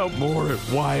 Find out more at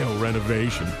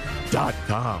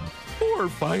wyorenovation.com. or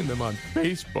find them on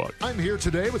Facebook. I'm here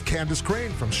today with Candace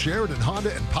Crane from Sheridan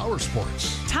Honda and Power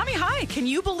Sports. Tommy, hi. Can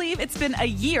you believe it's been a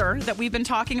year that we've been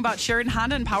talking about Sheridan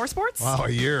Honda and Power Sports? Wow, a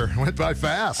year. Went by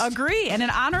fast. Agree. And in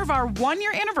honor of our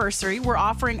 1-year anniversary, we're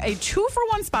offering a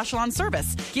 2-for-1 special on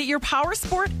service. Get your power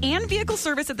sport and vehicle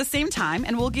service at the same time,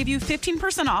 and we'll give you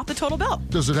 15% off the total bill.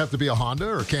 Does it have to be a Honda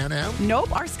or Can-Am?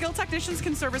 Nope. Our skilled technicians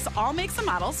can service all makes and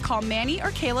models. Call Manny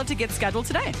or Caleb to get scheduled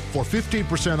today. For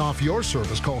 15% off your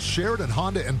service, call Sheridan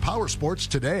Honda and Power Sports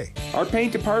today. Our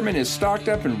paint department is stocked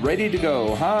up and ready to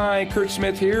go. Hi, Kurt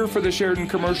Smith here for the Sheridan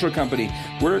Commercial Company.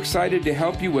 We're excited to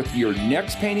help you with your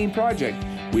next painting project.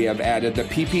 We have added the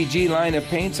PPG line of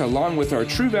paints along with our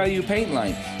True Value paint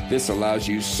line. This allows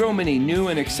you so many new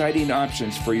and exciting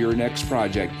options for your next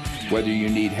project. Whether you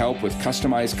need help with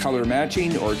customized color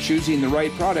matching or choosing the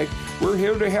right product, we're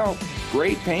here to help.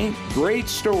 Great paint, great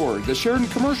store. The Sheridan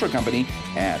Commercial Company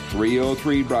at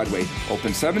 303 Broadway.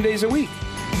 Open 7 days a week.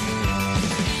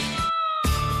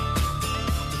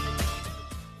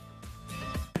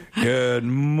 Good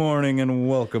morning and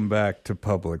welcome back to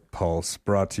Public Pulse,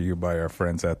 brought to you by our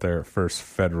friends out there at First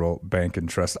Federal Bank and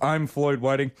Trust. I'm Floyd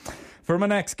Whiting. For my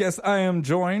next guest, I am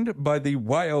joined by the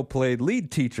WYO Play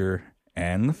lead teacher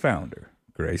and the founder,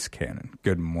 Grace Cannon.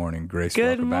 Good morning, Grace.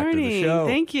 Good welcome morning. Back to the show.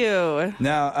 Thank you.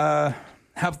 Now,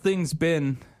 have things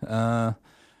been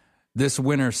this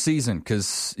winter season?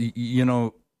 Because,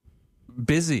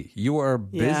 busy. You are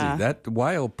busy. Yeah. That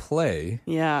WYO Play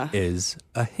is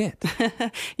a hit.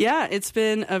 Yeah, it's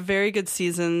been a very good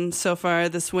season so far.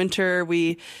 This winter,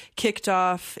 we kicked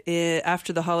off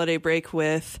after the holiday break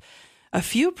with a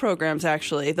few programs,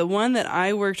 actually. The one that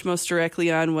I worked most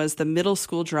directly on was the Middle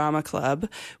School Drama Club,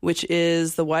 which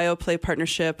is the WYO Play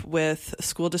partnership with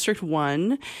School District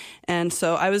 1. And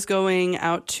so I was going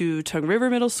out to Tongue River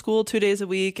Middle School 2 days a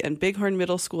week and Bighorn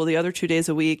Middle School the other 2 days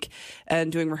a week and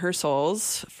doing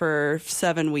rehearsals for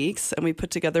 7 weeks. And we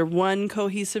put together one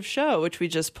cohesive show, which we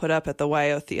just put up at the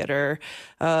WYO Theater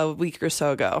a week or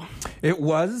so ago. It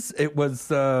was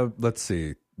let's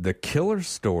see, The Killer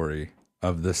Story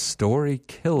of the Story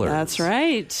Killers. That's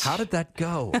right. How did that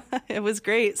go? It was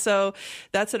great. So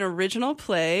that's an original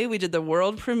play. We did the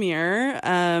world premiere,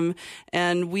 and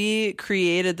we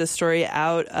created the story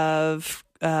out of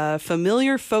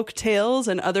familiar folk tales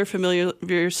and other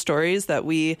familiar stories that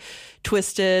we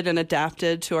twisted and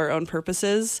adapted to our own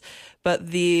purposes.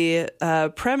 But the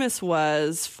premise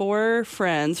was four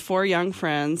young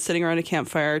friends sitting around a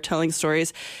campfire telling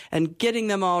stories and getting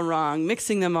them all wrong,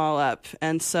 mixing them all up.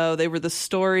 And so they were the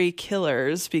story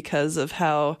killers because of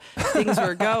how things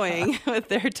were going with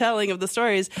their telling of the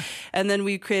stories. And then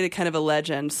we created kind of a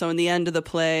legend. So in the end of the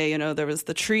play, there was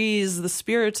the trees, the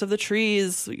spirits of the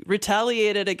trees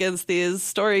retaliated against these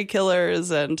story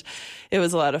killers. And it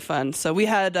was a lot of fun. So we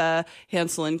had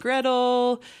Hansel and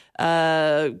Gretel,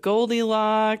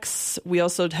 Goldilocks. We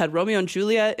also had Romeo and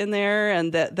Juliet in there,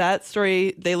 and that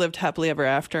story, they lived happily ever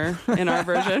after in our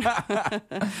version.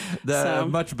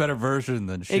 Much better version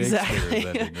than Shakespeare's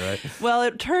ending, right? Well,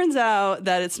 it turns out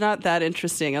that it's not that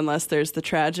interesting unless there's the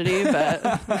tragedy. But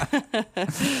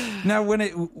now,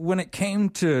 when it came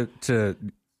to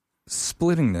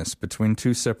splitting this between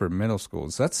two separate middle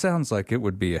schools, that sounds like it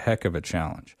would be a heck of a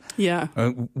challenge. Yeah.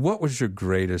 What was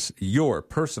your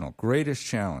personal greatest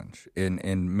challenge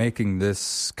in making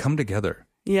this come together?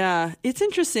 Yeah, it's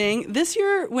interesting. This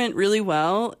year went really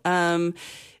well.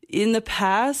 In the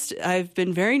past, I've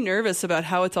been very nervous about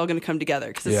how it's all going to come together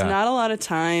because it's not a lot of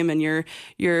time, and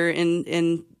you're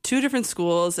in two different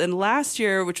schools. And last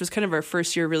year, which was kind of our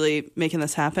first year really making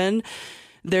this happen,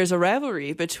 there's a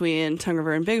rivalry between Tongue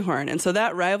River and Bighorn. And so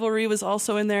that rivalry was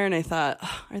also in there. And I thought,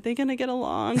 are they going to get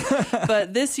along?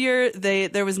 But this year,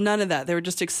 there was none of that. They were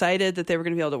just excited that they were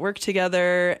going to be able to work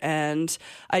together. And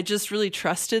I just really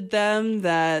trusted them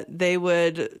that they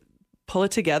would pull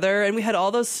it together. And we had all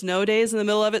those snow days in the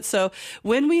middle of it. So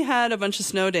when we had a bunch of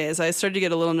snow days, I started to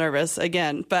get a little nervous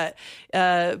again. But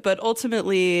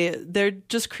ultimately, they're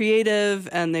just creative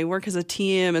and they work as a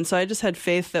team. And so I just had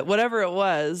faith that whatever it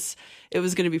was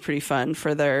going to be pretty fun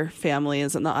for their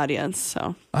families and the audience.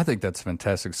 So I think that's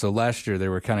fantastic. So last year they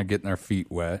were kind of getting their feet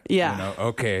wet. Yeah.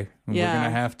 Okay, we're going to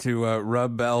have to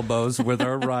rub elbows with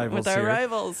our rivals with our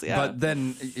rivals, yeah. But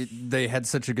then they had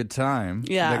such a good time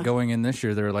that going in this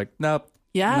year, they were like, nope.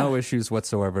 Yeah. No issues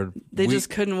whatsoever. They just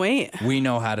couldn't wait. We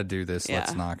know how to do this. Yeah.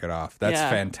 Let's knock it off. That's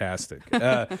fantastic.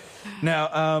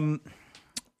 Now,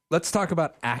 let's talk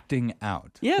about acting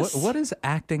out. Yes. What is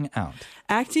acting out?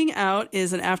 Acting Out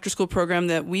is an after-school program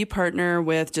that we partner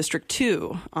with District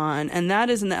 2 on, and that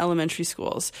is in the elementary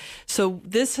schools. So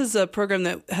this is a program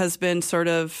that has been sort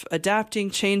of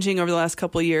adapting, changing over the last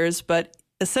couple of years, but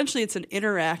essentially it's an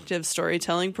interactive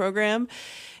storytelling program.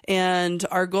 And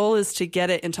our goal is to get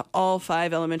it into all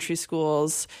 5 elementary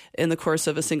schools in the course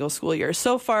of a single school year.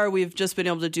 So far, we've just been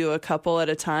able to do a couple at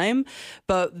a time,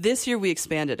 but this year we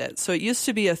expanded it. So it used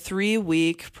to be a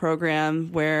 3-week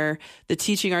program where the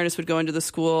teaching artist would go into the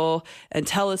school and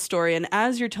tell a story. And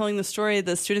as you're telling the story,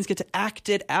 the students get to act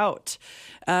it out.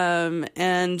 And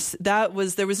there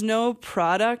was no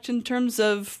product in terms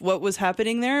of what was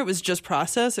happening there. It was just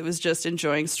process. It was just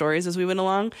enjoying stories as we went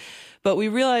along. But we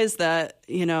realized that,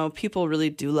 people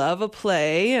really do love a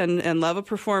play and love a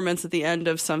performance at the end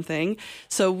of something.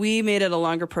 So we made it a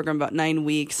longer program, about 9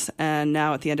 weeks. And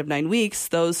now at the end of 9 weeks,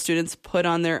 those students put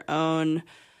on their own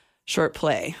short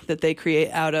play that they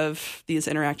create out of these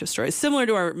interactive stories. Similar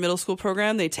to our middle school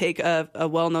program, they take a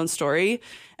well-known story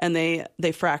and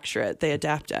they fracture it, they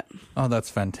adapt it. Oh,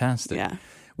 that's fantastic. Yeah.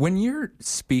 When you're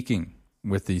speaking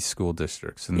with these school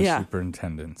districts and the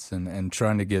superintendents and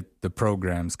trying to get the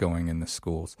programs going in the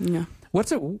schools,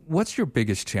 what's your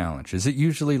biggest challenge? Is it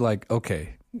usually like,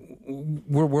 okay,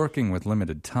 we're working with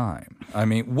limited time? I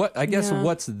mean,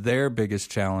 what's their biggest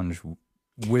challenge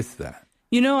with that?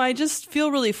 I just feel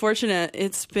really fortunate.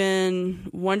 It's been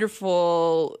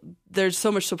wonderful. There's so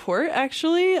much support,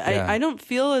 actually. Yeah. I don't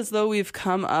feel as though we've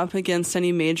come up against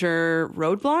any major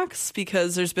roadblocks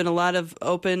because there's been a lot of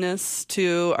openness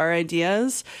to our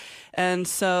ideas. And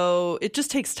so it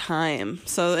just takes time.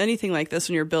 So anything like this,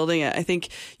 when you're building it, I think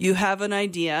you have an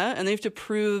idea and they have to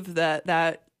prove that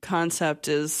that concept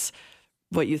is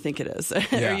what you think it is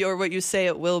or what you say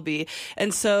it will be.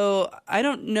 And so I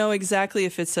don't know exactly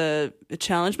if it's a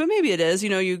challenge, but maybe it is.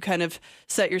 You kind of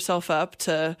set yourself up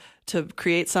to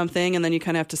create something and then you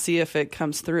kind of have to see if it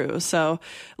comes through. So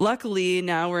luckily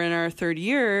now we're in our 3rd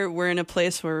year. We're in a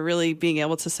place where we're really being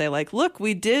able to say like, look,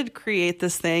 we did create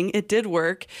this thing. It did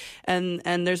work. And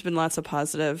there's been lots of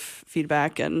positive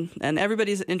feedback and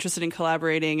everybody's interested in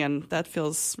collaborating and that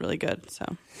feels really good. So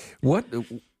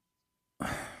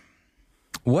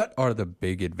What are the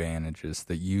big advantages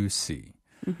that you see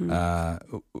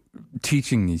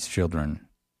teaching these children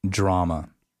drama,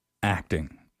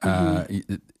 acting,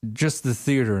 just the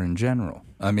theater in general.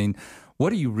 I mean, what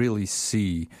do you really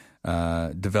see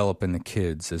develop in the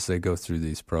kids as they go through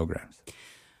these programs?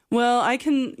 Well,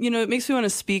 it makes me want to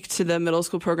speak to the middle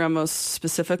school program most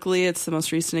specifically. It's the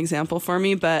most recent example for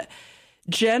me, but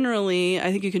generally,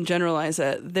 I think you can generalize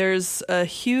it. There's a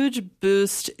huge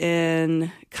boost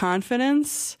in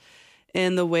confidence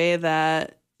in the way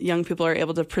that young people are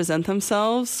able to present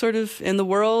themselves sort of in the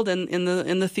world and in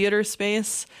the theater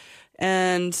space.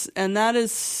 And that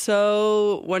is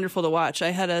so wonderful to watch. I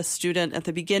had a student at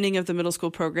the beginning of the middle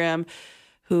school program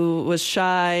who was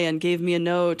shy and gave me a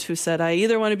note who said, I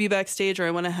either want to be backstage or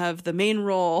I want to have the main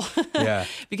role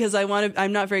because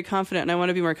I'm not very confident and I want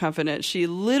to be more confident. She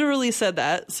literally said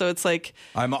that. So it's like,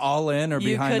 I'm all in or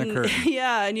behind the curtain.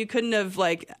 Yeah. And you couldn't have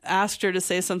asked her to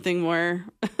say something more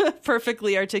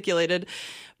perfectly articulated.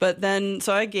 But then,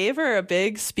 so I gave her a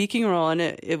big speaking role and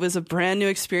it was a brand new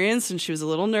experience and she was a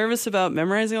little nervous about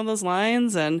memorizing all those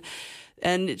lines and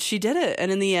she did it.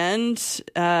 And in the end,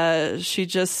 she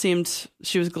just seemed,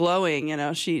 she was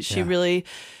glowing, she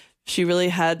really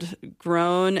had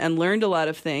grown and learned a lot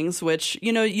of things, which,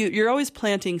 you're always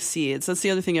planting seeds. That's the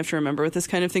other thing you have to remember with this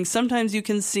kind of thing. Sometimes you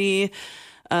can see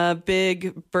a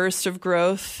big burst of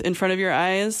growth in front of your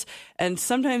eyes, and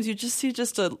sometimes you just see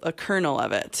just a kernel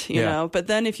of it, you know. But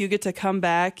then if you get to come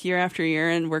back year after year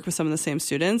and work with some of the same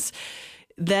students,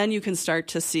 then you can start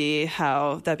to see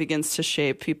how that begins to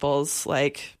shape people's,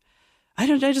 I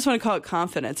just want to call it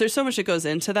confidence. There's so much that goes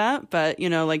into that, but,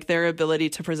 their ability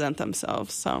to present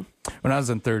themselves. So when I was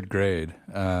in third grade,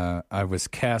 I was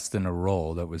cast in a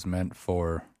role that was meant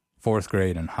for fourth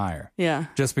grade and higher. Yeah.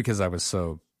 Just because I was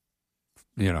so,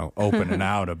 open and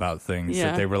out about things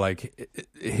that they were like,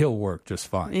 he'll work just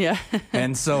fine. Yeah.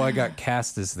 And so I got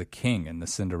cast as the king in the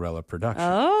Cinderella production.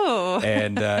 Oh.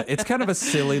 And it's kind of a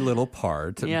silly little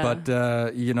part,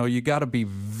 but, you got to be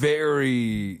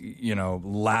very,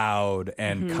 loud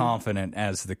and confident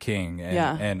as the king.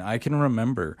 And I can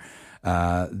remember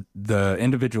the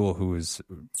individual who was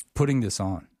putting this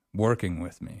on, working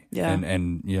with me.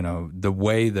 And the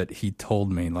way that he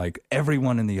told me,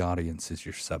 everyone in the audience is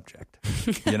your subject.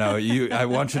 I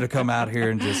want you to come out here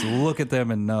and just look at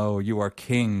them and know you are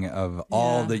king of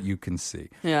all that you can see.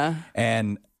 Yeah.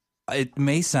 And it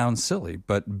may sound silly,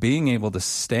 but being able to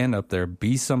stand up there,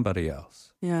 be somebody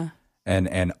else. Yeah.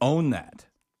 And own that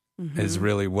is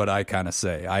really what I kind of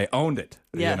say. I owned it,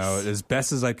 as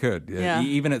best as I could. Yeah.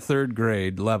 Even at third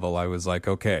grade level, I was like,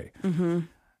 okay,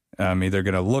 I'm either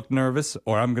going to look nervous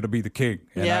or I'm going to be the king.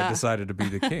 And I decided to be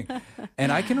the king.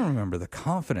 And I can remember the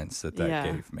confidence that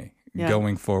gave me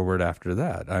going forward after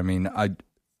that. I mean, I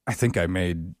think I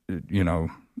made,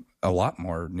 a lot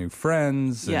more new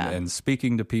friends and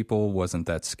speaking to people wasn't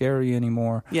that scary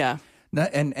anymore. Yeah.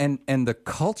 And the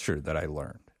culture that I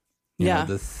learned,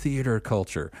 the theater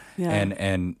culture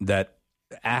and that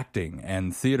acting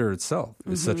and theater itself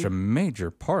is such a major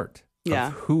part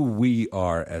of who we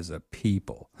are as a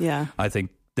people. Yeah. I think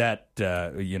that,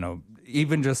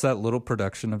 even just that little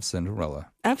production of Cinderella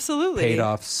absolutely paid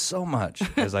off so much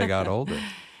as I got older.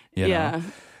 You know?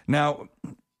 Now,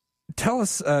 tell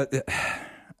us,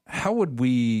 how would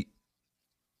we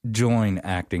join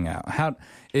acting out? How,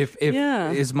 if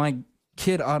is my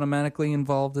kid automatically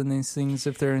involved in these things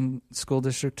if they're in school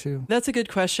district 2? That's a good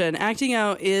question. Acting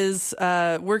out is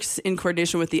works in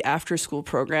coordination with the after school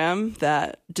program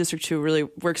that District 2 really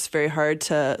works very hard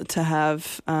to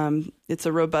have. It's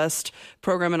a robust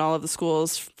program in all of the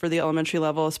schools for the elementary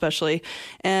level especially.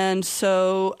 And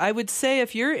so I would say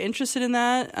if you're interested in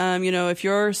that, if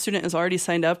your student is already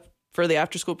signed up for the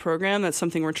after school program, that's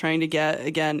something we're trying to get,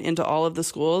 again, into all of the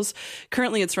schools.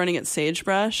 Currently, it's running at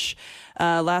Sagebrush.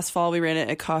 Last fall, we ran it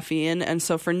at Coffee Inn. And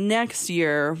so for next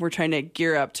year, we're trying to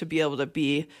gear up to be able to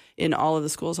be in all of the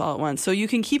schools all at once. So you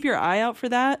can keep your eye out for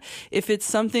that. If it's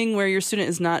something where your student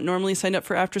is not normally signed up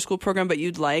for after school program, but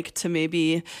you'd like to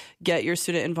maybe get your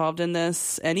student involved in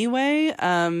this anyway,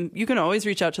 you can always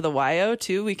reach out to the WYO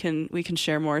too. We can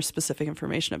share more specific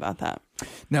information about that.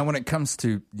 Now, when it comes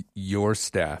to your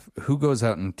staff, who goes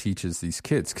out and teaches these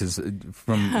kids? Because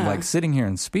from sitting here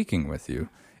and speaking with you,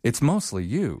 it's mostly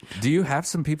you. Do you have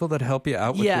some people that help you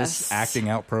out with this acting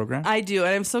out program? I do,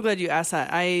 and I'm so glad you asked that.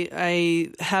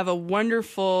 I have a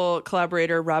wonderful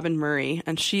collaborator, Robin Murray,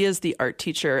 and she is the art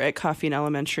teacher at Coffee Inn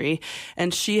Elementary,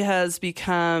 and she has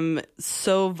become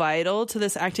so vital to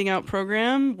this acting out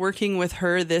program. Working with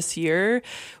her this year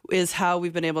is how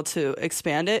we've been able to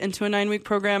expand it into a 9-week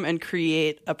program and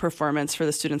create a performance for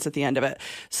the students at the end of it.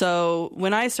 So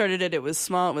when I started it, it was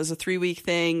small. It was a 3-week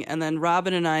thing. And then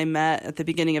Robin and I met at the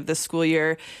beginning of this school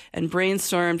year and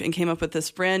brainstormed and came up with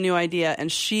this brand new idea.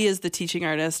 And she is the teaching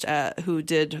artist who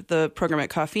did the program at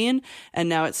Coffeen and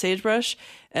now at Sagebrush.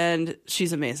 And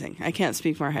she's amazing. I can't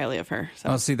speak more highly of her. So.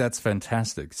 Oh, see, that's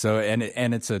fantastic. So,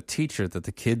 and it's a teacher that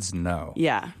the kids know.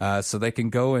 Yeah. So they can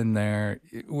go in there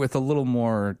with a little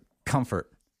more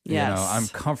comfort. Yes. You know, I'm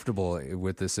comfortable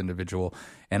with this individual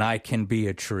and I can be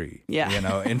a tree, yeah. you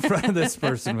know, in front of this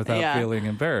person without yeah. feeling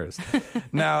embarrassed.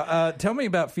 Now, tell me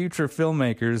about future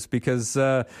filmmakers, because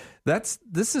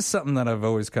this is something that I've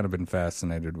always kind of been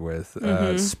fascinated with.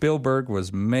 Spielberg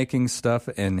was making stuff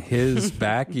in his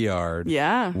backyard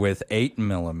with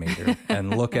 8mm,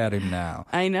 and look at him now.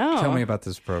 I know. Tell me about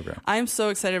this program. I'm so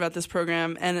excited about this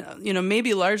program, and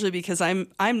maybe largely because I'm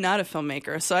not a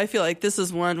filmmaker, so I feel like this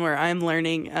is one where I'm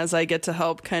learning as I get to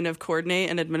help kind of coordinate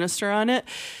and administer on it.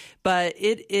 But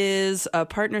it is a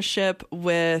partnership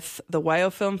with the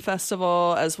WYO Film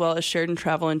Festival as well as Sheridan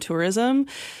Travel and Tourism.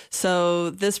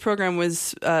 So this program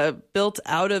was built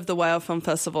out of the WYO Film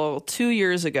Festival 2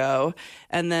 years ago.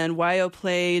 And then WYO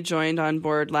Play joined on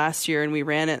board last year, and we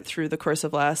ran it through the course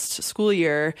of last school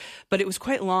year. But it was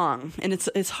quite long, and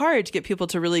it's hard to get people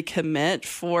to really commit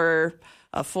for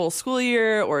a full school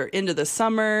year or into the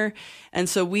summer. And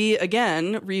so we,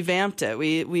 again, revamped it.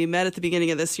 We met at the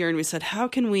beginning of this year and we said, how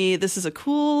can this is a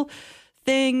cool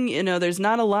thing. There's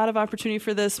not a lot of opportunity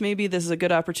for this. Maybe this is a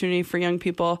good opportunity for young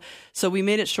people. So we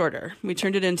made it shorter. We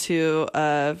turned it into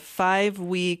a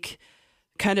 5-week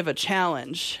kind of a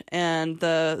challenge, and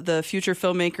the future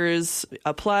filmmakers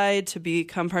applied to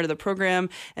become part of the program.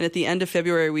 And at the end of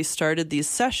February, we started these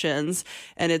sessions,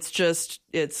 and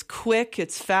it's quick,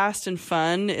 it's fast and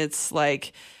fun. It's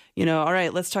like, all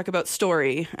right, let's talk about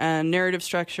story and narrative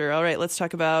structure. All right, let's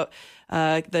talk about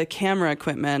the camera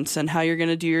equipment and how you're going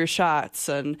to do your shots,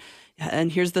 and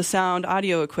here's the sound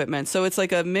audio equipment. So it's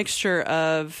like a mixture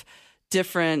of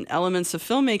different elements of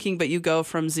filmmaking, but you go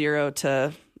from zero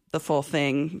to the full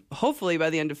thing, hopefully by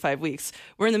the end of 5 weeks.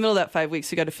 We're in the middle of that 5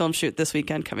 weeks. We got a film shoot this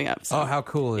weekend coming up. So. Oh, how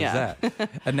cool is that?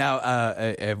 And now,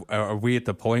 are we at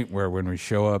the point where when we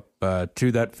show up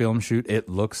to that film shoot, it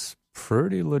looks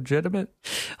pretty legitimate?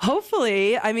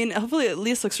 Hopefully. Hopefully it at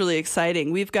least looks really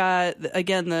exciting. We've got,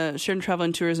 again, the Sheridan Travel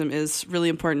and Tourism is really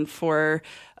important for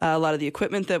a lot of the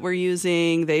equipment that we're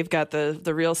using. They've got the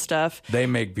real stuff. They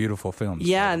make beautiful films.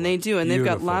 Yeah, and they do. And they've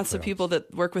got lots films. of people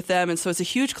that work with them. And so it's a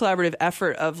huge collaborative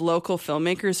effort of local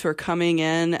filmmakers who are coming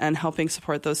in and helping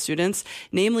support those students.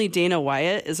 Namely, Dana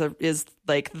Wyatt is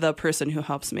like the person who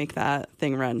helps make that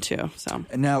thing run too. So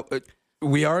now,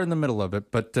 we are in the middle of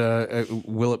it, but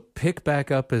will it pick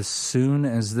back up as soon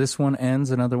as this one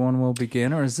ends? Another one will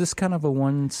begin, or is this kind of a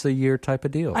once-a-year type of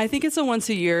deal? I think it's a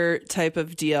once-a-year type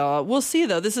of deal. We'll see,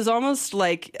 though. This is almost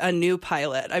like a new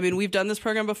pilot. We've done this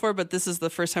program before, but this is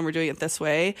the first time we're doing it this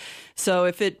way. So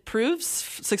if it proves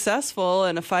successful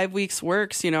and a 5 weeks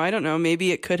works, I don't know,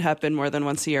 maybe it could happen more than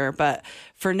once a year. But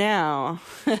for now,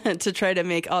 to try to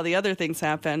make all the other things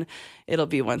happen, it'll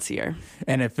be once a year.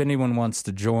 And if anyone wants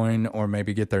to join or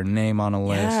maybe get their name on a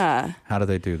list, how do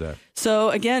they do that?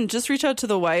 So again, just reach out to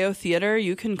the WYO Theater.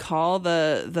 You can call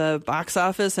the box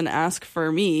office and ask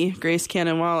for me, Grace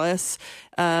Cannon Wallace.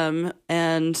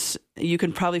 And you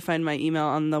can probably find my email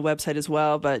on the website as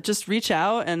well. But just reach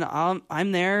out, and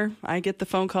I'm there. I get the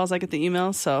phone calls, I get the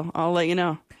emails, so I'll let you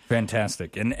know.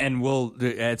 Fantastic. And we'll,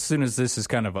 as soon as this is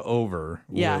kind of over,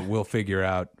 we'll figure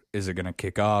out, is it going to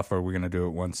kick off, or are we going to do it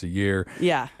once a year?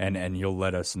 Yeah. And you'll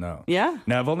let us know. Yeah.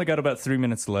 Now, I've only got about 3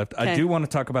 minutes left. Okay. I do want to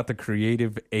talk about the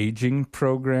creative aging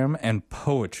program and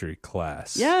poetry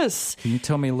class. Yes. Can you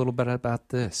tell me a little bit about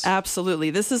this? Absolutely.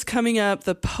 This is coming up,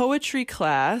 the poetry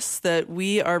class that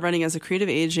we are running as a creative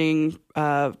aging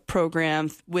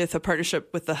program with a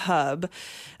partnership with the Hub.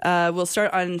 Will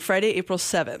start on Friday, April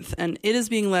 7th, and it is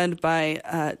being led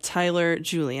by Tyler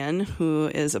Julian,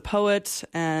 who is a poet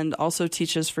and also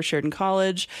teaches for Sheridan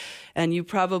College. And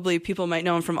people might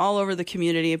know him from all over the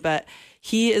community, but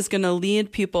he is going to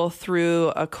lead people through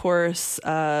a course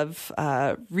of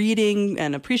reading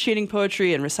and appreciating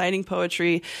poetry and reciting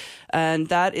poetry. And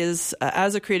that is,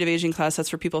 as a creative aging class, that's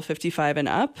for people 55 and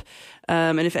up.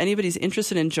 And if anybody's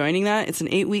interested in joining that, it's an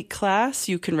 8-week class.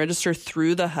 You can register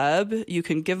through the Hub. You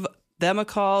can give them a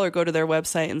call or go to their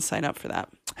website and sign up for that.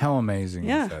 How amazing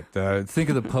is that? Think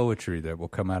of the poetry that will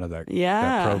come out of that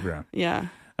program. Yeah.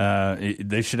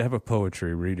 They should have a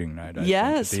poetry reading night.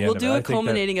 Yes, we'll do a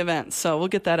culminating event, so we'll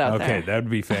get that out there. Okay, that would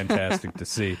be fantastic to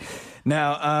see.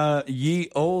 Now, Ye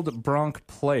Old Bronc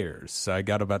Players. I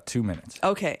got about 2 minutes.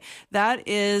 Okay. That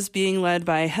is being led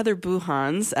by Heather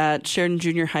Buhans at Sheridan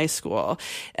Junior High School.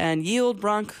 And Ye Old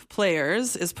Bronc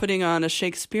Players is putting on a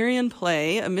Shakespearean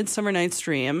play, A Midsummer Night's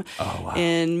Dream,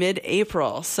 in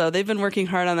mid-April. So they've been working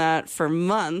hard on that for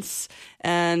months,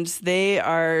 and they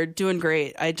are doing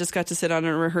great. I just got to sit on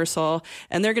a rehearsal,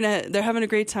 and they're having a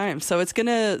great time. So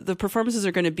the performances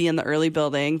are gonna be in the early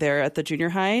building there at the junior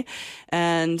high,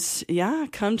 and yeah,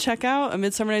 come check out A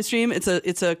Midsummer Night's Dream. It's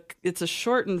a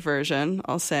shortened version,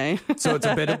 I'll say. So it's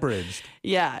a bit abridged.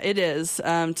 Yeah, it is,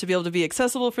 to be able to be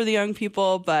accessible for the young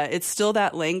people, but it's still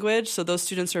that language. So those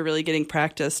students are really getting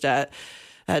practiced at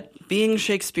being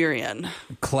Shakespearean.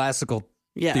 Classical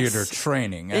theater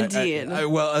training. Indeed.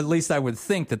 Well, at least I would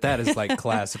think that is like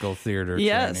classical theater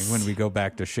training when we go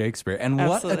back to Shakespeare. And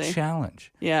Absolutely. What a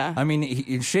challenge. Yeah. I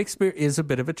mean, Shakespeare is a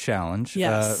bit of a challenge,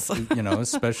 yes.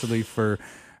 Especially for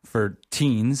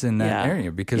teens in that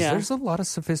area, because there's a lot of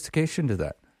sophistication to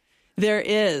that. There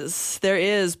is,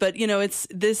 but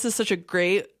this is such a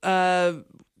great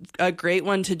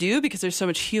one to do because there's so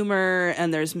much humor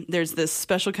and there's this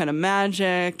special kind of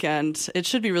magic, and it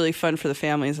should be really fun for the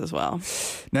families as well.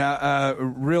 Now,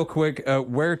 real quick,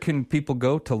 where can people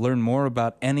go to learn more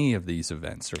about any of these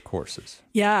events or courses?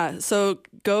 Yeah, so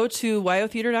go to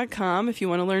wyotheater.com if you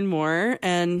want to learn more.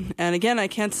 And again, I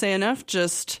can't say enough,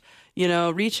 just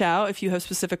reach out if you have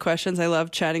specific questions. I love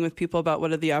chatting with people about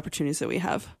what are the opportunities that we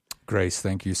have. Grace,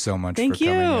 thank you so much for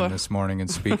coming in this morning and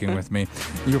speaking with me.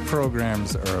 Your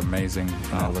programs are amazing,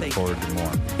 and I look forward to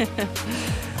more.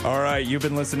 All right, you've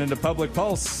been listening to Public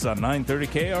Pulse on 930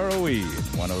 KROE,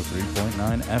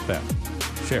 103.9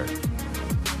 FM. Share it.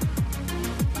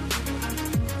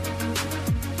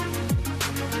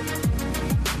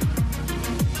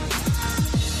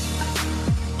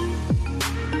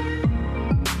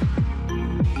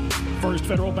 First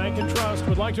Federal Bank and Trust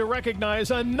would like to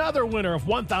recognize another winner of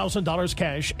 $1,000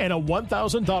 cash and a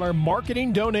 $1,000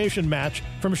 marketing donation match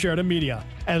from Sheridan Media.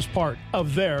 As part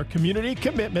of their community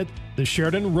commitment, the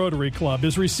Sheridan Rotary Club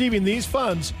is receiving these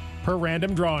funds per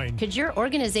random drawing. Could your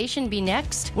organization be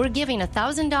next? We're giving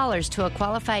 $1,000 to a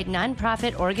qualified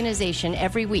nonprofit organization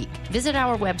every week. Visit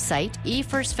our website,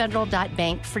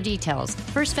 efirstfederal.bank, for details.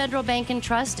 First Federal Bank and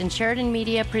Trust and Sheridan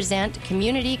Media present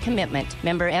Community Commitment.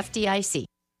 Member FDIC.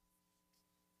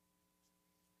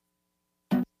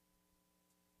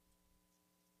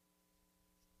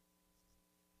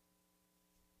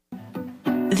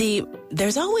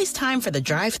 There's always time for the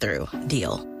drive-thru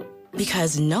deal.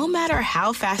 Because no matter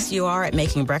how fast you are at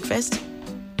making breakfast,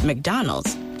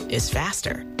 McDonald's is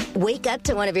faster. Wake up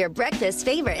to one of your breakfast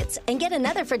favorites and get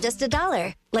another for just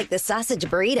 $1. Like the sausage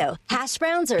burrito, hash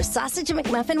browns, or sausage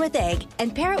McMuffin with egg.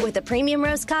 And pair it with a premium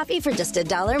roast coffee for just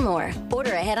 $1 more.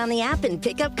 Order ahead on the app and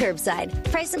pick up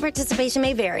curbside. Price and participation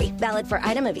may vary. Valid for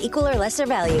item of equal or lesser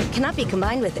value. Cannot be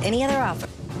combined with any other offer.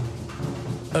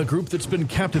 A group that's been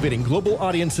captivating global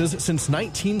audiences since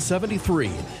 1973.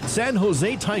 San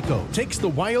Jose Taiko takes the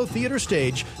WYO Theater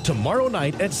stage tomorrow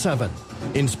night at 7.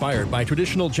 Inspired by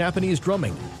traditional Japanese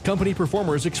drumming, company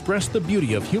performers express the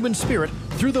beauty of human spirit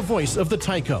through the voice of the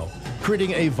taiko,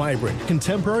 creating a vibrant,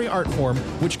 contemporary art form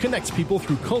which connects people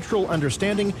through cultural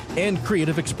understanding and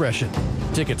creative expression.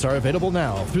 Tickets are available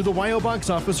now through the WYO box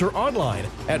office or online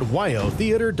at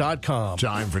wyotheater.com.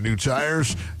 Time for new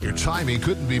tires? Your timing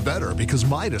couldn't be better because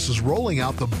Midas is rolling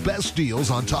out the best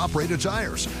deals on top-rated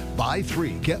tires. Buy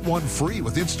 3, get 1 free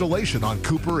with installation on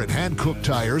Cooper and Hankook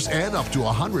tires and up to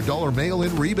 $100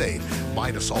 mail-in rebate.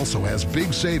 Midas also has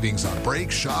big savings on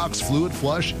brakes, shocks, fluid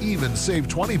flush, even save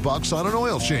 $20 on an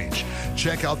oil change.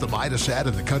 Check out the Midas ad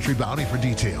in the Country Bounty for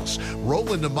details.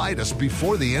 Roll into Midas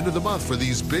before the end of the month for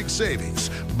these big savings.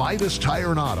 Midas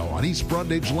Tire and Auto on East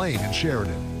Brundage Lane in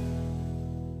Sheridan.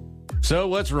 So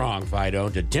what's wrong, Fido?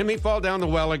 Did Timmy fall down the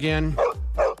well again?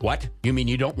 What? You mean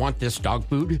you don't want this dog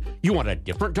food? You want a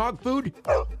different dog food?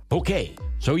 Okay,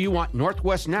 so you want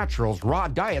Northwest Naturals raw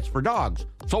diets for dogs,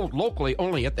 sold locally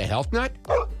only at the Health Nut?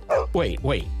 Wait.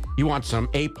 You want some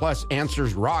A-plus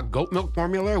Answers raw goat milk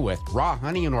formula with raw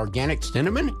honey and organic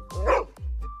cinnamon?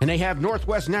 And they have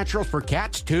Northwest Naturals for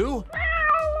cats, too?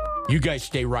 You guys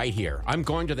stay right here. I'm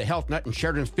going to the Health Nut in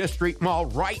Sheridan's 5th Street Mall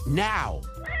right now.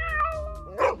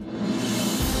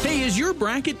 Hey, Hey, is your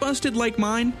bracket busted like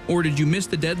mine? Or did you miss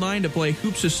the deadline to play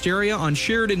Hoops Hysteria on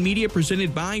Sheridan Media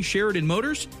presented by Sheridan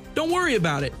Motors? Don't worry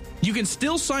about it. You can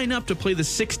still sign up to play the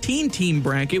 16-team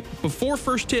bracket before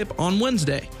first tip on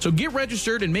Wednesday. So get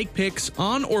registered and make picks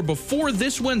on or before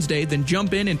this Wednesday, then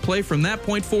jump in and play from that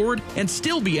point forward and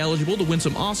still be eligible to win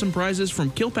some awesome prizes from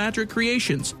Kilpatrick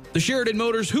Creations. The Sheridan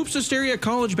Motors Hoops Hysteria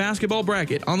College Basketball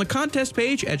Bracket on the contest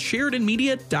page at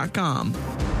SheridanMedia.com.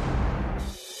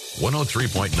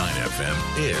 103.9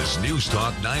 FM is News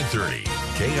Talk 930.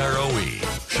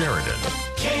 KROE,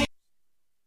 Sheridan.